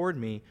grace toward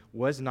me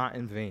was not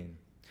in vain.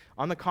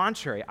 On the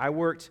contrary, I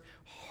worked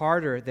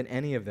harder than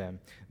any of them,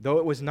 though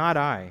it was not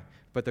I,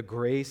 but the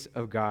grace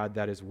of God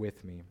that is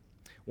with me.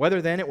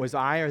 Whether then it was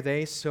I or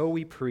they, so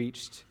we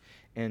preached,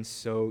 and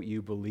so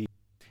you believed."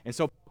 And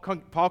so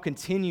Paul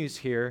continues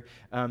here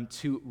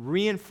to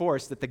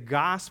reinforce that the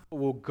gospel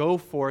will go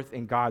forth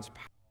in God's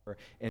power,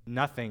 and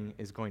nothing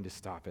is going to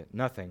stop it.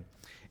 Nothing.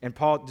 And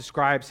Paul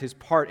describes his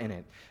part in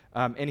it.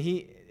 And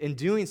in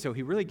doing so,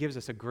 he really gives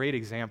us a great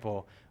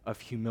example of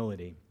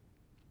humility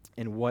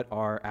and what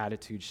our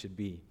attitude should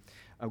be.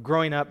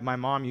 Growing up, my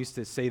mom used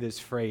to say this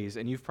phrase,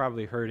 and you've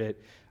probably heard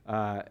it,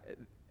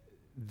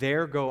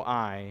 "There go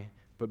I,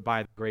 but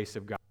by the grace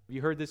of God." Have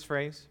you heard this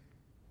phrase?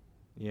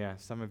 Yeah,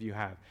 some of you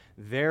have.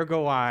 "There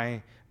go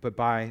I, but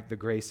by the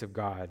grace of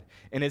God."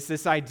 And it's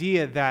this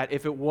idea that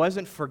if it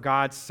wasn't for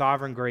God's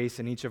sovereign grace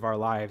in each of our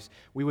lives,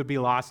 we would be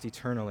lost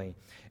eternally.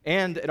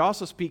 And it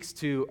also speaks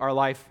to our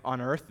life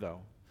on earth,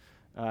 though.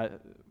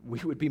 We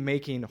would be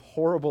making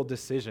horrible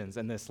decisions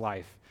in this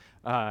life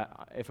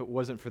if it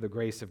wasn't for the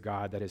grace of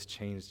God that has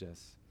changed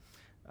us.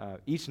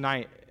 Each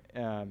night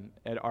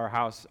at our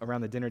house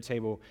around the dinner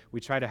table, we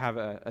try to have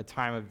a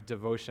time of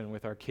devotion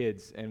with our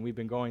kids, and we've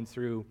been going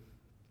through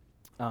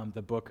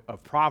the book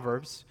of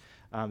Proverbs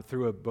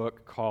through a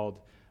book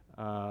called,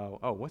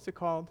 what's it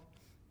called?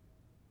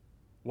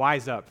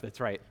 Wise Up. That's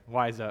right,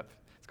 Wise Up.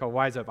 It's called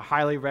Wise Up. I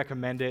highly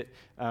recommend it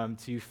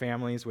to you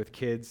families with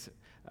kids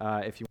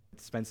if you want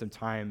to spend some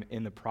time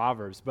in the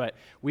Proverbs. But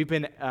we've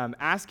been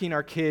asking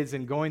our kids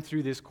and going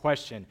through this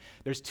question.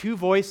 There's two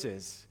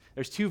voices.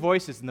 There's two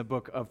voices in the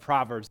book of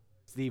Proverbs.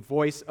 The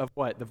voice of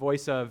what? The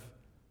voice of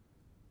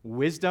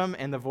wisdom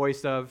and the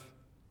voice of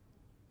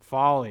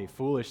folly,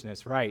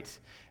 foolishness, right?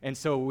 And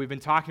so we've been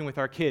talking with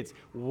our kids.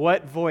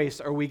 What voice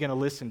are we going to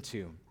listen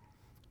to?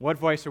 What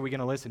voice are we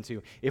going to listen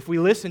to? If we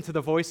listen to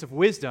the voice of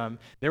wisdom,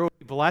 there will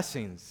be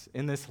blessings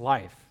in this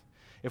life.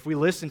 If we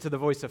listen to the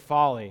voice of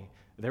folly,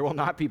 there will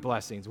not be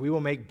blessings. We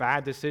will make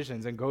bad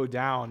decisions and go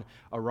down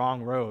a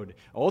wrong road.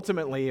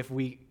 Ultimately, if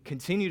we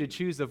continue to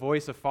choose the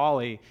voice of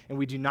folly and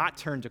we do not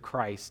turn to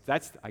Christ,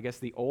 that's, I guess,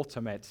 the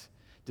ultimate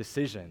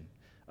decision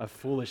of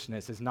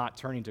foolishness, is not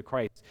turning to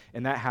Christ,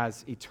 and that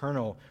has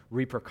eternal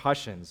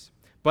repercussions.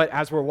 But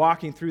as we're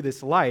walking through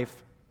this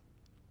life,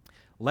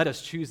 let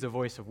us choose the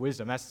voice of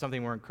wisdom. That's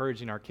something we're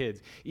encouraging our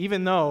kids.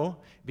 Even though,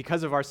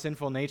 because of our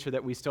sinful nature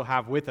that we still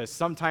have with us,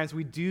 sometimes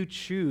we do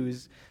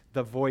choose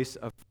the voice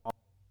of folly.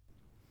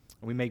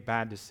 We make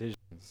bad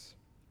decisions.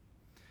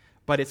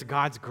 But it's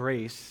God's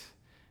grace.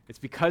 It's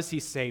because He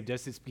saved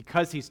us. It's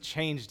because He's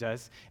changed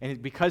us.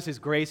 And because His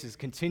grace is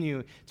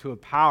continue to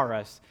empower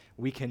us,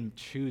 we can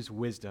choose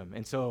wisdom.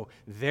 And so,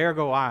 there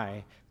go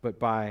I, but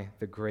by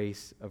the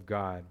grace of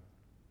God.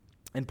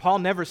 And Paul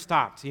never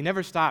stopped. He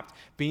never stopped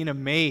being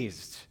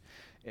amazed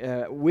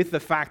with the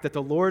fact that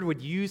the Lord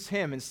would use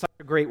him in such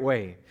a great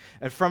way.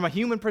 And from a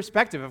human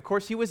perspective, of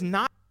course, he was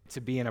not to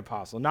be an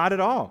apostle, not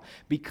at all,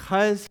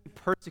 because he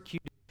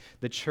persecuted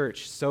the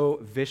church so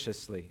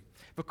viciously.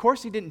 Of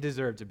course, he didn't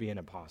deserve to be an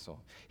apostle.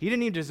 He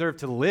didn't even deserve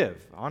to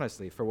live,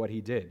 honestly, for what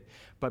he did.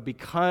 But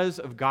because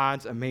of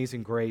God's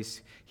amazing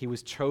grace, he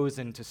was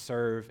chosen to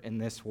serve in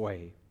this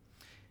way.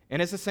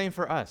 And it's the same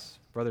for us,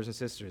 brothers and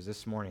sisters,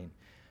 this morning.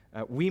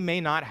 We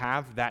may not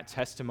have that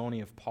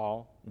testimony of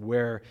Paul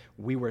where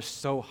we were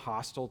so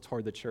hostile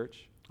toward the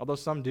church, although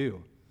some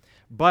do.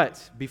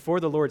 But before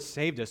the Lord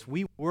saved us,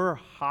 we were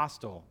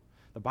hostile.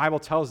 The Bible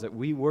tells that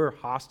we were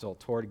hostile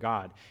toward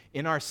God.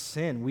 In our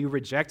sin, we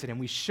rejected Him.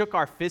 We shook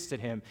our fist at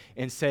Him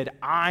and said,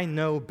 "I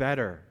know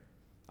better.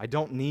 I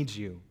don't need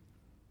you."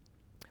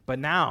 But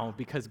now,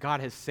 because God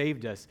has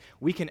saved us,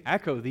 we can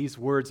echo these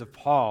words of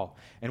Paul,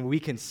 and we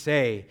can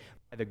say,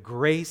 "By the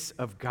grace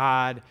of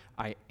God,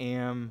 I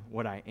am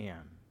what I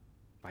am."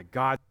 By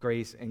God's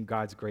grace and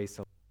God's grace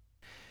alone.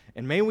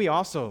 And may we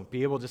also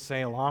be able to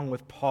say, along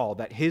with Paul,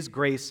 that his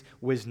grace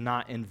was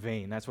not in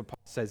vain. That's what Paul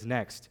says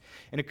next.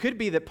 And it could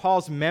be that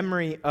Paul's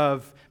memory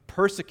of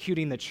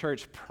persecuting the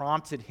church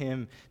prompted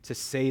him to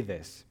say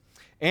this.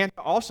 And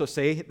also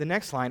say the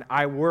next line,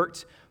 "I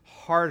worked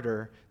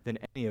harder than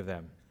any of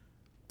them."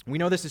 We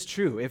know this is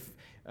true. If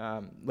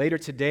later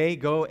today,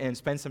 go and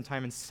spend some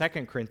time in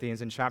 2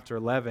 Corinthians in chapter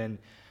 11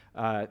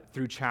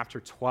 through chapter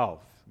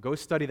 12. Go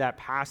study that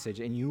passage,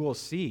 and you will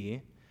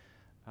see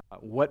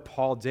what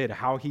Paul did,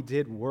 how he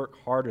did work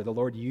harder. The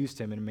Lord used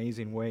him in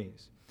amazing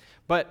ways.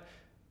 But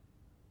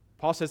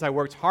Paul says, "I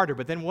worked harder,"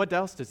 but then what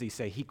else does he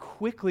say? He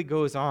quickly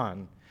goes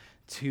on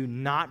to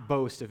not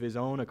boast of his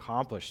own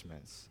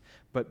accomplishments,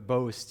 but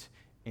boast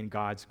in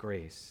God's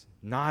grace.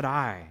 Not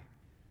I,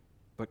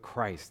 but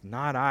Christ.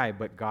 Not I,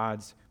 but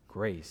God's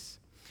grace.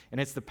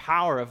 And it's the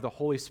power of the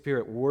Holy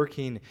Spirit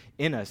working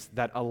in us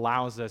that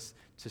allows us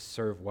to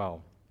serve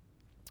well.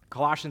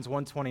 Colossians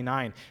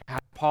 1:29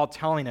 has Paul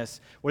telling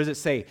us, what does it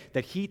say?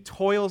 That he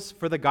toils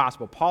for the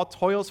gospel. Paul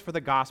toils for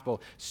the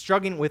gospel,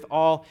 struggling with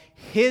all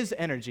his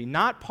energy,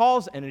 not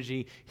Paul's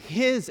energy,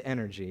 his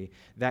energy,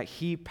 that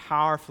he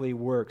powerfully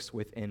works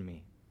within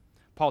me.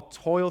 Paul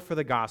toiled for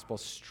the gospel,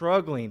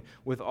 struggling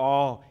with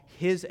all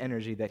his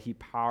energy that he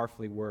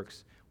powerfully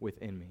works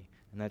within me.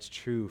 And that's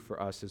true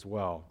for us as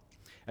well.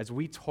 As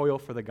we toil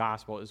for the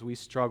gospel, as we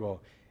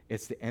struggle,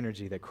 it's the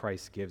energy that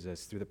Christ gives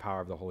us through the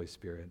power of the Holy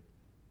Spirit.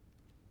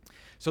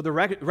 So the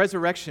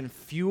resurrection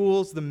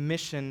fuels the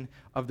mission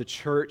of the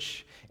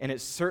church, and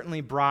it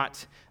certainly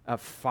brought a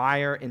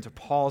fire into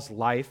Paul's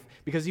life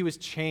because he was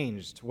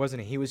changed,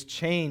 wasn't he? He was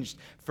changed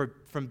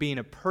from being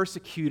a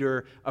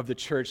persecutor of the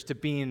church to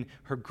being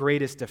her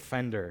greatest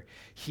defender.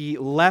 He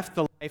left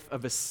the life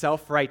of a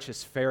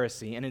self-righteous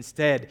Pharisee and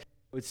instead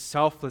with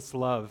selfless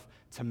love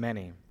to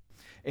many.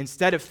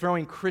 Instead of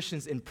throwing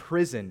Christians in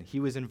prison,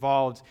 he was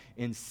involved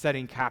in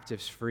setting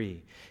captives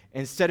free.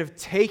 Instead of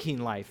taking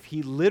life,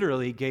 he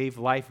literally gave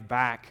life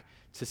back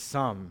to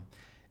some,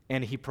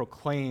 and he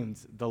proclaimed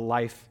the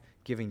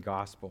life-giving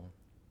gospel.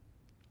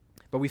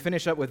 But we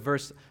finish up with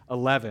verse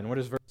 11. What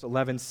does verse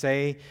 11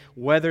 say?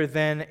 Whether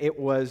then it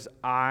was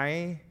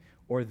I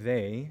or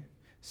they,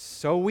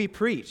 so we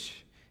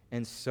preach,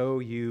 and so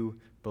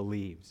you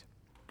believed.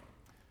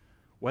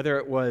 Whether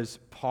it was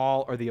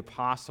Paul or the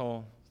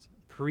apostle,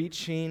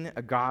 preaching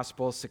a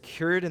gospel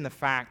secured in the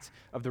fact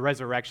of the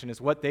resurrection is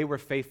what they were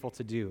faithful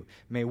to do.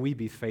 May we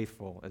be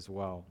faithful as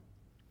well.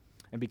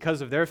 And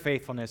because of their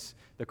faithfulness,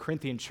 the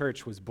Corinthian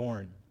church was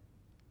born.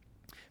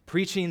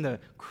 Preaching the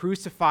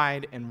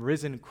crucified and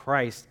risen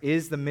Christ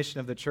is the mission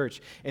of the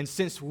church. And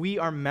since we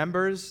are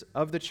members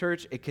of the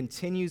church, it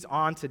continues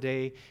on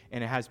today,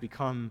 and it has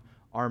become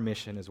our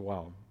mission as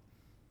well.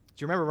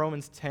 Do you remember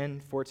Romans 10,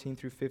 14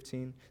 through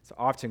 15? It's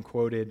often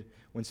quoted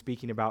when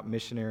speaking about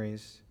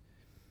missionaries.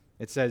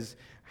 It says,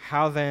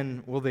 how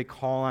then will they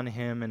call on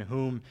him in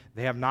whom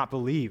they have not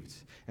believed?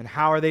 And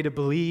how are they to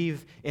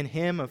believe in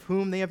him of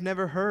whom they have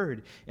never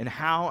heard? And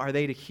how are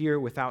they to hear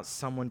without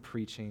someone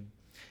preaching?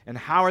 And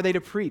how are they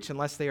to preach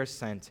unless they are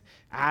sent?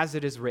 As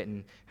it is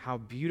written, how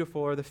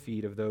beautiful are the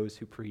feet of those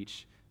who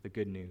preach the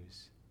good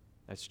news.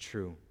 That's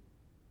true.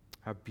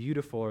 How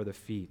beautiful are the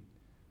feet,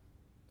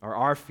 or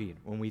our feet,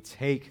 when we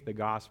take the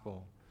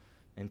gospel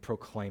and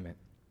proclaim it.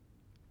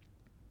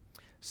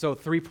 So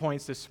 3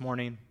 points this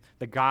morning.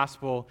 The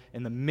gospel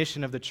and the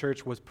mission of the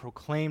church was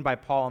proclaimed by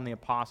Paul and the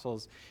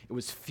apostles. It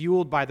was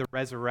fueled by the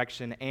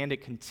resurrection, and it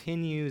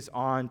continues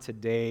on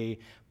today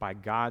by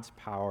God's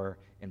power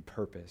and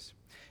purpose.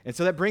 And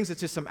so that brings us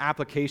to some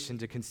application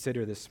to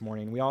consider this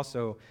morning. We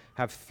also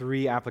have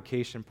 3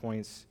 application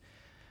points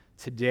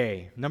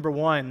today. Number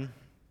 1,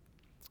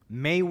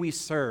 may we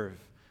serve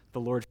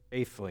the Lord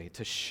faithfully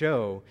to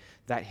show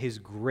that his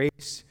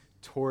grace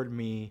toward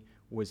me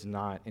was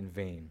not in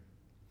vain.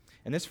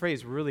 And this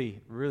phrase really,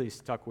 really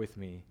stuck with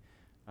me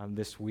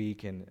this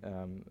week and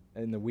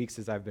in the weeks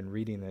as I've been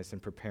reading this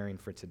and preparing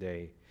for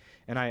today.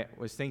 And I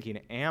was thinking,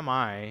 am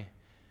I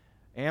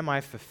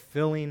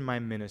fulfilling my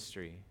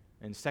ministry?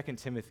 In 2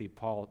 Timothy,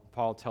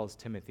 Paul tells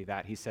Timothy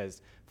that. He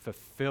says,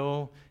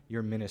 fulfill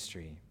your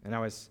ministry. And I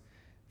was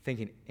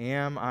thinking,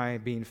 am I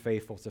being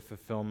faithful to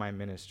fulfill my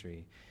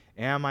ministry?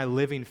 Am I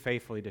living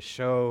faithfully to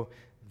show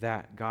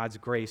that God's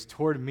grace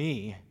toward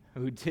me,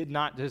 who did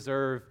not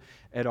deserve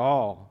at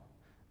all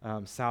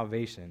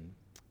salvation,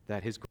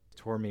 that his grace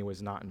toward me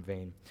was not in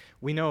vain?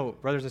 We know,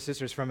 brothers and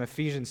sisters, from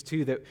Ephesians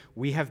 2 that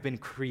we have been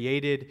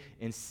created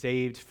and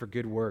saved for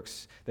good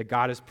works that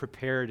God has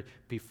prepared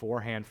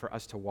beforehand for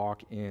us to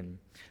walk in.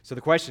 So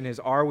the question is,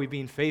 are we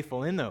being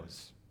faithful in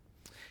those?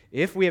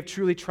 If we have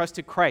truly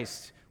trusted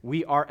Christ,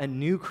 we are a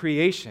new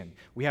creation.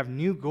 We have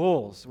new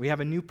goals. We have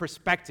a new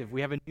perspective.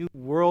 We have a new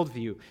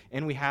worldview.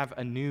 And we have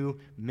a new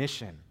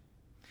mission.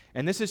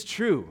 And this is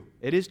true.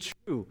 It is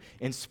true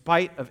in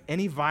spite of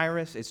any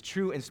virus. It's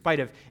true in spite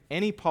of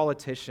any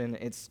politician.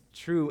 It's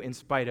true in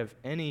spite of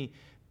any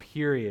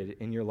period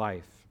in your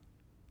life.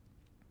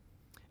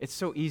 It's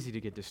so easy to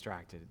get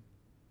distracted.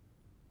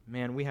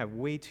 Man, we have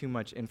way too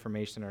much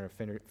information at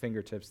our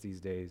fingertips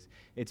these days.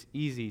 It's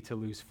easy to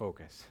lose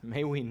focus.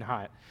 May we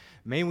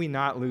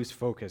not lose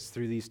focus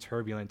through these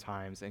turbulent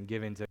times and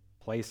give into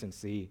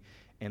complacency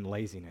and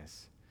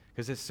laziness,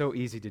 because it's so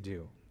easy to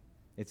do.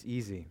 It's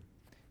easy.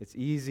 It's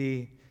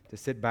easy to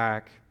sit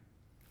back,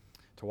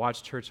 to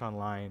watch church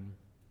online,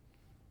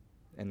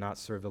 and not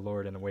serve the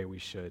Lord in the way we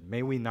should.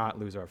 May we not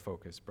lose our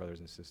focus, brothers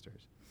and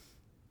sisters.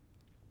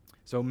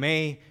 So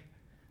may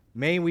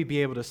we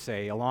be able to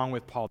say, along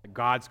with Paul, that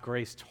God's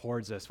grace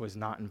towards us was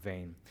not in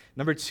vain.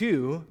 Number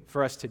 2,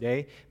 for us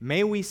today,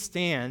 may we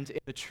stand in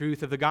the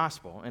truth of the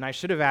gospel. And I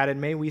should have added,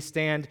 may we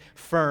stand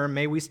firm,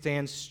 may we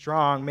stand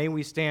strong, may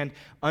we stand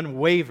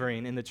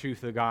unwavering in the truth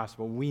of the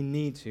gospel. We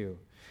need to.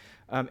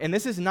 And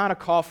this is not a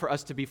call for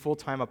us to be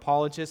full-time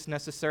apologists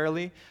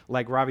necessarily,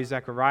 like Ravi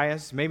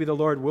Zacharias. Maybe the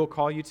Lord will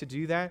call you to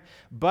do that.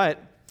 But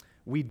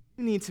we do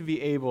need to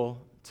be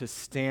able to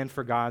stand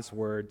for God's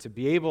word, to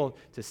be able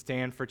to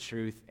stand for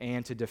truth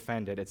and to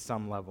defend it at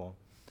some level.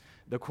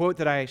 The quote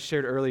that I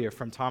shared earlier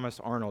from Thomas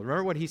Arnold,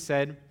 remember what he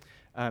said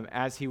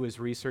as he was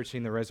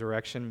researching the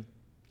resurrection?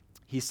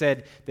 He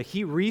said that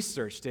he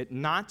researched it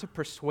not to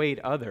persuade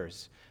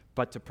others,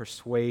 but to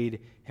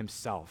persuade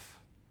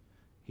himself.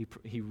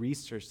 He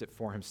researched it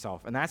for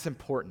himself, and that's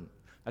important.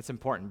 That's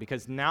important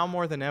because now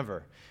more than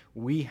ever,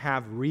 we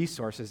have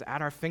resources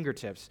at our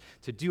fingertips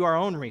to do our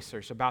own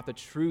research about the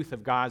truth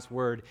of God's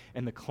word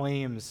and the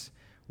claims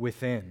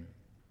within.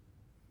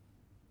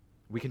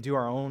 We can do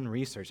our own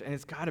research, and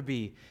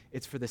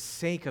it's for the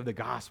sake of the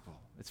gospel.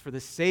 It's for the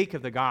sake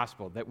of the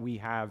gospel that we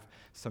have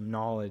some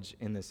knowledge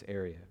in this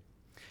area.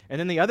 And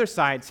then the other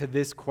side to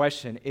this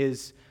question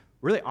is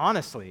really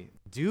honestly,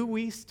 do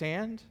we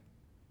stand?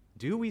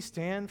 Do we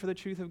stand for the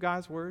truth of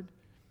God's word?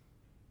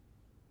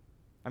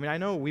 I mean, I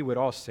know we would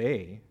all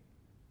say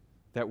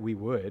that we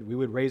would. We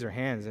would raise our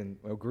hands and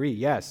agree,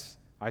 yes,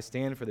 I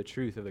stand for the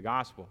truth of the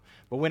gospel.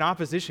 But when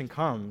opposition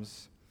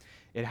comes,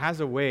 it has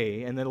a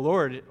way, and the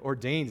Lord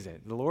ordains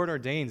it. The Lord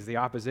ordains the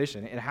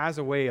opposition. It has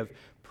a way of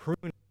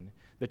pruning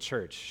the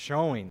church,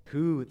 showing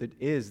who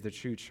is the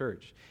true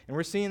church. And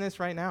we're seeing this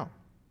right now.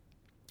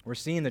 We're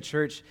seeing the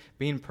church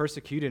being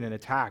persecuted and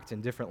attacked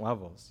in different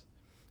levels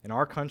in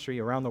our country,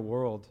 around the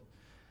world.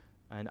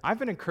 And I've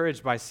been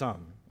encouraged by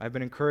some. I've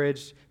been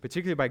encouraged,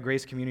 particularly by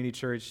Grace Community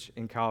Church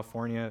in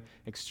California,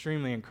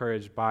 extremely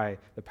encouraged by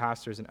the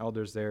pastors and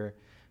elders there.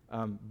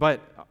 But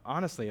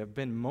honestly, I've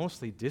been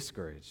mostly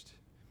discouraged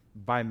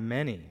by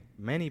many,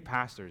 many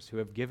pastors who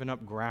have given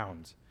up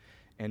ground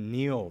and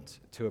kneeled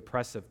to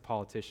oppressive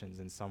politicians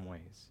in some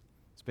ways.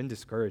 It's been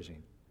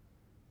discouraging.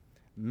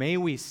 May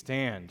we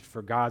stand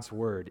for God's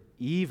word,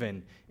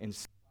 even in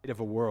spite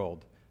of a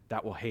world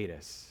that will hate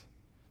us,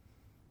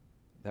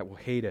 that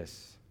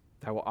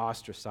will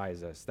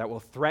ostracize us, that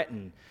will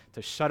threaten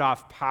to shut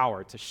off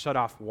power, to shut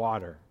off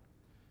water.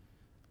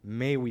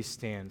 May we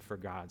stand for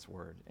God's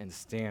word and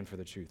stand for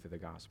the truth of the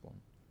gospel.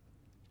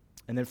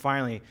 And then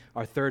finally,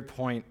 our third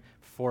point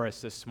for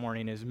us this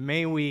morning is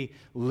may we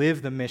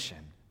live the mission.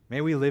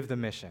 May we live the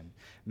mission.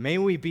 May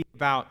we be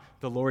about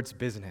the Lord's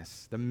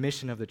business, the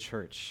mission of the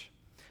church,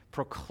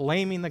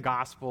 proclaiming the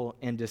gospel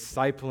and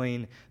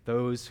discipling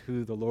those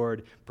who the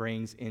Lord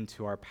brings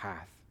into our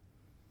path.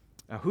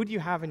 Now, who do you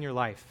have in your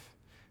life?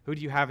 Who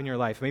do you have in your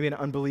life? Maybe an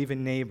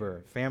unbelieving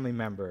neighbor, family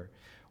member,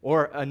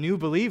 or a new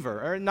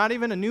believer, or not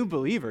even a new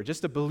believer,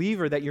 just a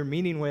believer that you're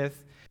meeting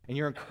with and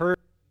you're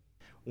encouraging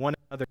one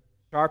another,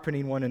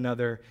 sharpening one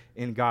another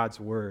in God's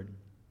word.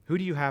 Who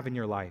do you have in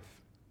your life?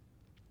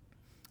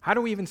 How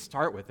do we even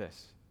start with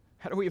this?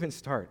 How do we even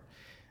start?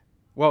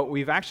 Well,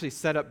 we've actually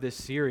set up this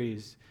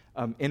series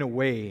in a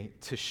way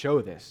to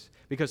show this.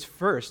 Because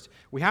first,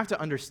 we have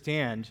to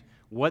understand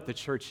what the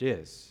church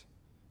is.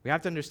 We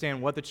have to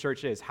understand what the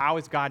church is. How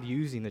is God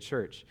using the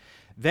church?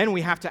 Then we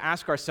have to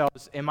ask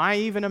ourselves, am I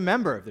even a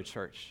member of the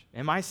church?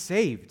 Am I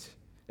saved?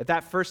 At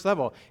that first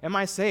level, am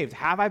I saved?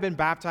 Have I been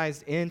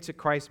baptized into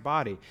Christ's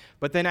body?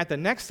 But then at the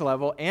next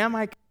level, am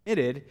I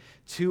committed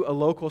to a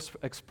local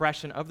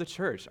expression of the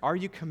church? Are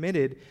you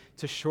committed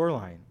to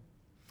Shoreline?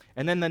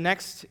 And then the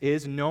next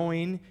is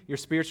knowing your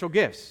spiritual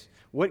gifts.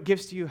 What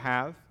gifts do you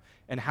have,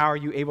 and how are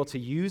you able to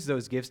use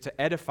those gifts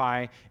to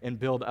edify and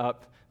build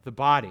up the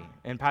body?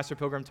 And Pastor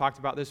Pilgrim talked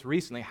about this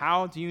recently.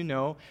 How do you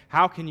know,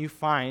 how can you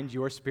find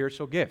your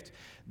spiritual gift?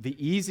 The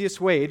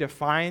easiest way to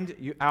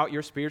find out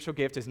your spiritual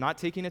gift is not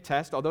taking a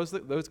test, although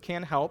those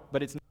can help,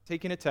 but it's not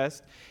taking a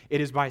test.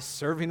 It is by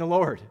serving the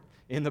Lord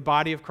in the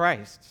body of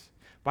Christ,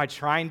 by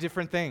trying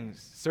different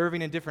things,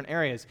 serving in different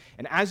areas.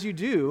 And as you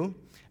do,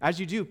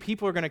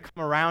 people are going to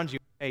come around you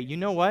and say, you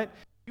know what?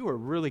 You are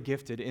really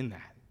gifted in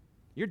that.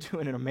 You're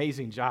doing an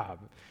amazing job.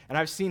 And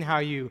I've seen how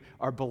you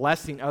are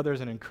blessing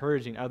others and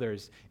encouraging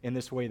others in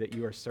this way that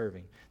you are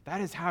serving. That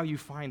is how you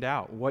find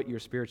out what your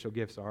spiritual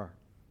gifts are.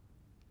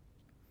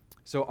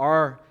 So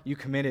are you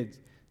committed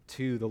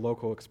to the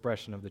local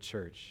expression of the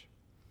church?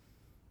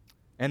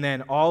 And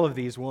then all of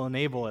these will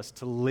enable us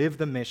to live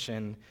the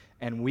mission,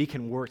 and we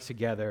can work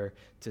together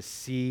to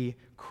see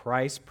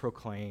Christ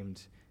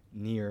proclaimed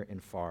near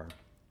and far.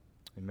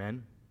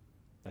 Amen?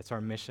 That's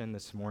our mission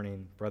this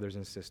morning, brothers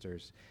and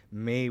sisters.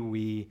 May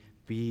we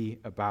be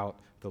about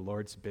the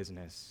Lord's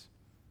business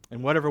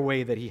in whatever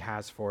way that he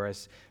has for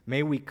us.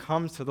 May we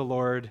come to the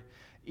Lord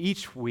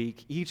each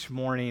week, each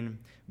morning,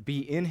 be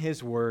in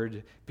his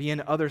word, be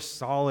in other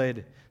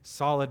solid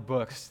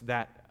books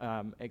that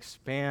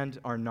expand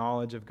our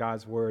knowledge of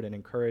God's word and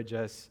encourage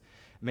us.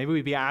 Maybe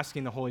we be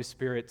asking the Holy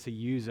Spirit to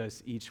use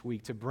us each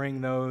week to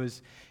bring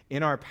those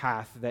in our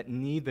path that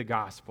need the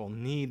gospel,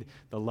 need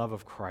the love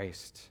of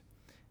Christ.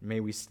 May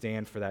we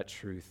stand for that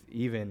truth,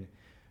 even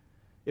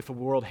if the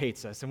world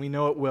hates us, and we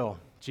know it will.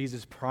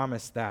 Jesus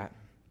promised that.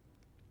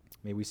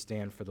 May we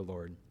stand for the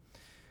Lord.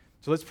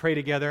 So let's pray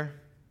together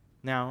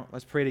now.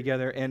 Let's pray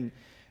together. And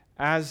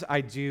as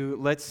I do,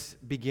 let's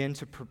begin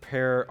to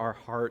prepare our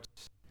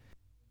hearts,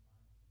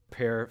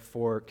 prepare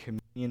for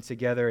communion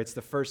together. It's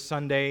the first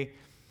Sunday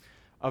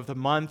of the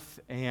month,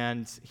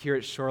 and here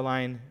at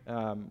Shoreline,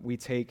 we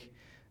take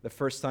the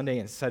first Sunday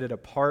and set it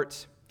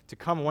apart to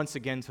come once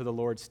again to the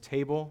Lord's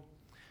table.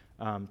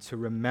 to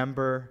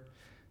remember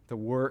the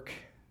work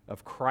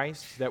of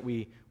Christ that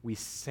we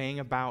sang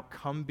about.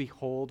 Come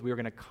behold. We are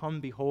going to come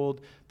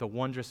behold the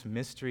wondrous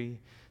mystery,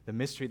 the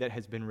mystery that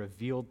has been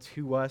revealed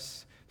to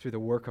us through the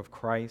work of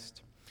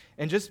Christ.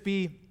 And just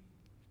be,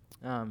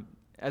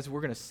 as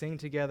we're going to sing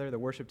together, the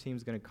worship team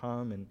is going to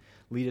come and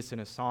lead us in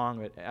a song.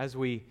 But as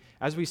we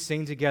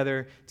sing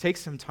together, take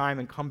some time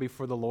and come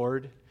before the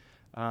Lord.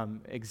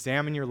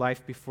 Examine your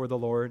life before the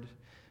Lord.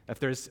 If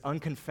there's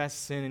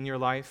unconfessed sin in your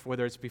life,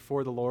 whether it's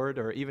before the Lord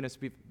or even it's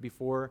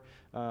before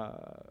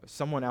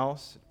someone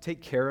else,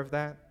 take care of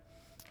that.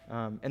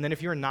 And then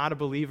if you're not a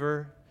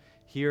believer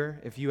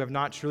here, if you have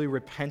not truly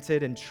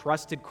repented and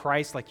trusted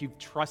Christ like you've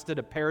trusted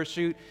a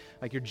parachute,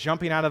 like you're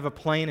jumping out of a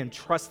plane and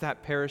trust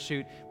that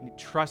parachute,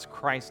 trust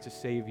Christ to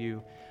save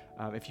you.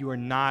 If you are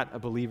not a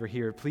believer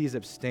here, please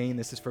abstain.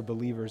 This is for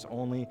believers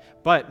only.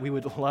 But we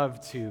would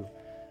love to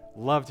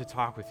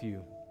talk with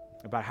you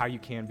about how you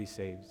can be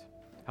saved,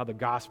 how the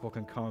gospel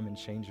can come and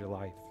change your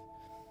life,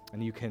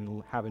 and you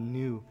can have a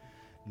new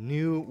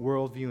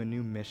worldview, a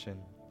new mission.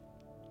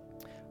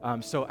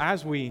 So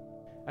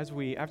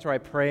after I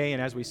pray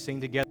and as we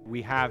sing together,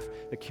 we have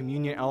the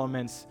communion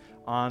elements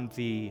on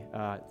the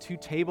 2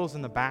 tables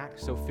in the back.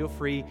 So feel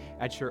free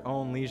at your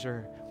own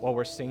leisure while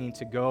we're singing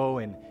to go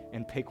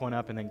and pick one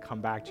up and then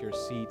come back to your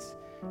seats.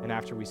 And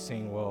after we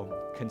sing, we'll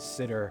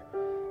consider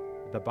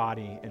the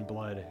body and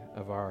blood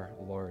of our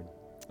Lord.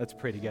 Let's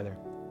pray together.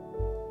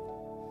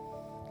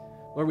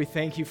 Lord, we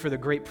thank you for the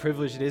great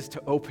privilege it is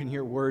to open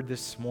your word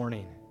this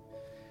morning,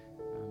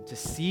 to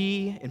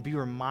see and be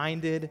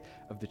reminded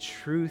of the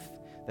truth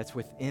that's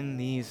within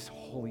these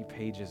holy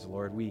pages,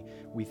 Lord. We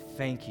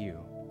thank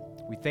you.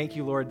 We thank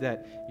you, Lord,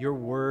 that your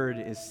word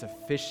is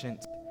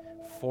sufficient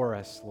for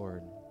us,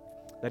 Lord,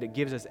 that it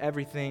gives us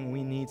everything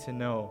we need to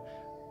know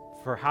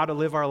for how to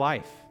live our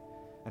life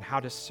and how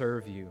to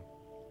serve you.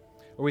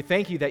 Lord, we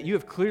thank you that you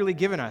have clearly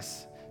given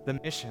us the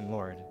mission,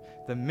 Lord,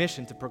 the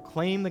mission to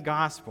proclaim the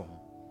gospel,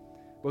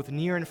 both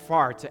near and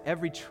far, to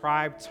every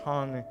tribe,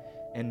 tongue,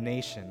 and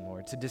nation,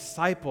 Lord, to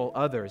disciple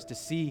others, to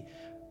see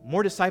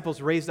more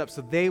disciples raised up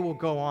so they will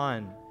go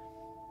on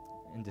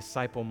and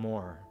disciple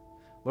more.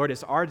 Lord,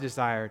 it's our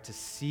desire to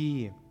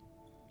see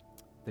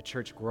the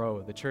church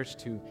grow, the church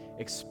to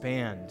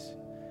expand.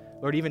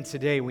 Lord, even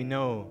today we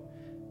know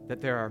that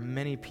there are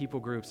many people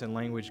groups and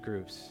language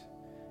groups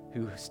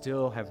who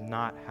still have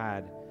not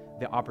had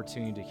the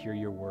opportunity to hear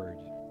your word.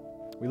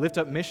 We lift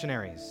up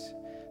missionaries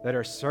that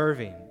are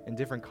serving in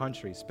different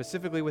countries,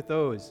 specifically with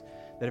those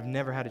that have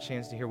never had a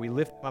chance to hear. We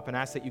lift them up and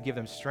ask that you give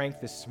them strength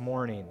this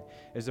morning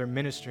as they're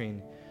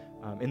ministering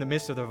in the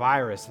midst of the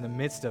virus, in the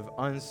midst of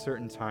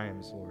uncertain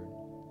times, Lord.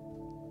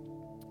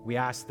 We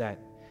ask that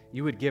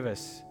you would give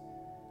us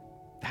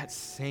that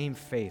same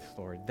faith,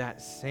 Lord, that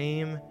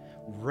same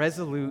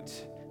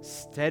resolute,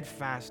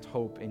 steadfast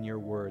hope in your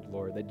word,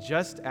 Lord, that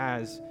just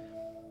as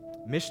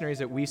missionaries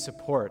that we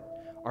support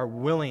are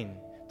willing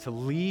to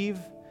leave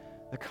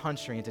the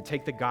country and to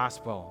take the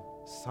gospel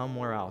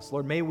somewhere else,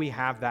 Lord, may we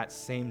have that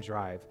same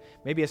drive.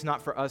 Maybe it's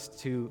not for us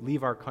to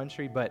leave our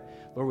country, but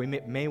Lord,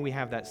 may we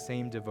have that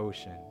same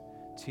devotion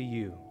to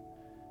you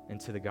and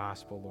to the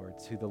gospel, Lord,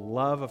 to the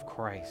love of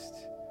Christ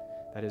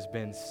that has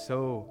been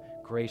so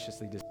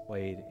graciously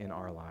displayed in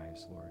our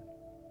lives, Lord.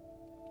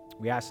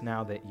 We ask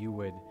now that you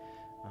would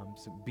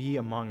be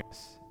among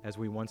us as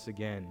we once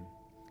again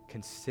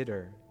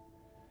consider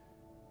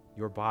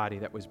your body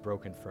that was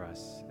broken for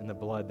us and the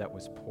blood that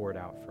was poured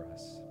out for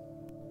us.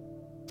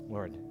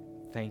 Lord,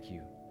 thank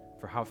you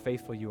for how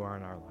faithful you are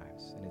in our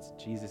lives. And it's in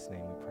Jesus'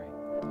 name we pray.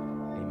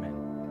 Amen.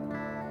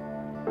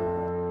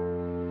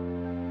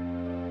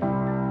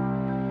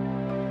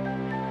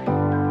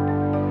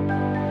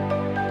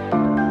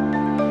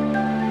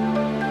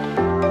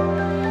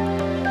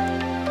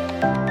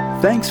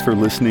 Thanks for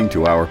listening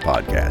to our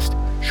podcast.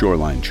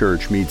 Shoreline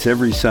Church meets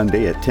every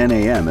Sunday at 10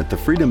 a.m. at the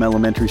Freedom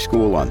Elementary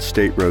School on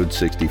State Road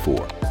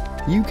 64.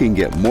 You can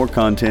get more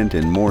content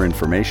and more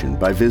information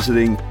by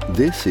visiting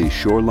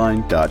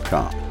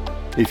thisisshoreline.com.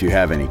 If you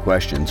have any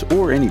questions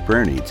or any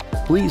prayer needs,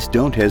 please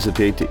don't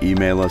hesitate to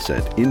email us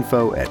at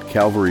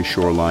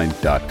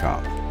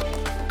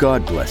info@calvaryshoreline.com.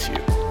 God bless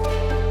you.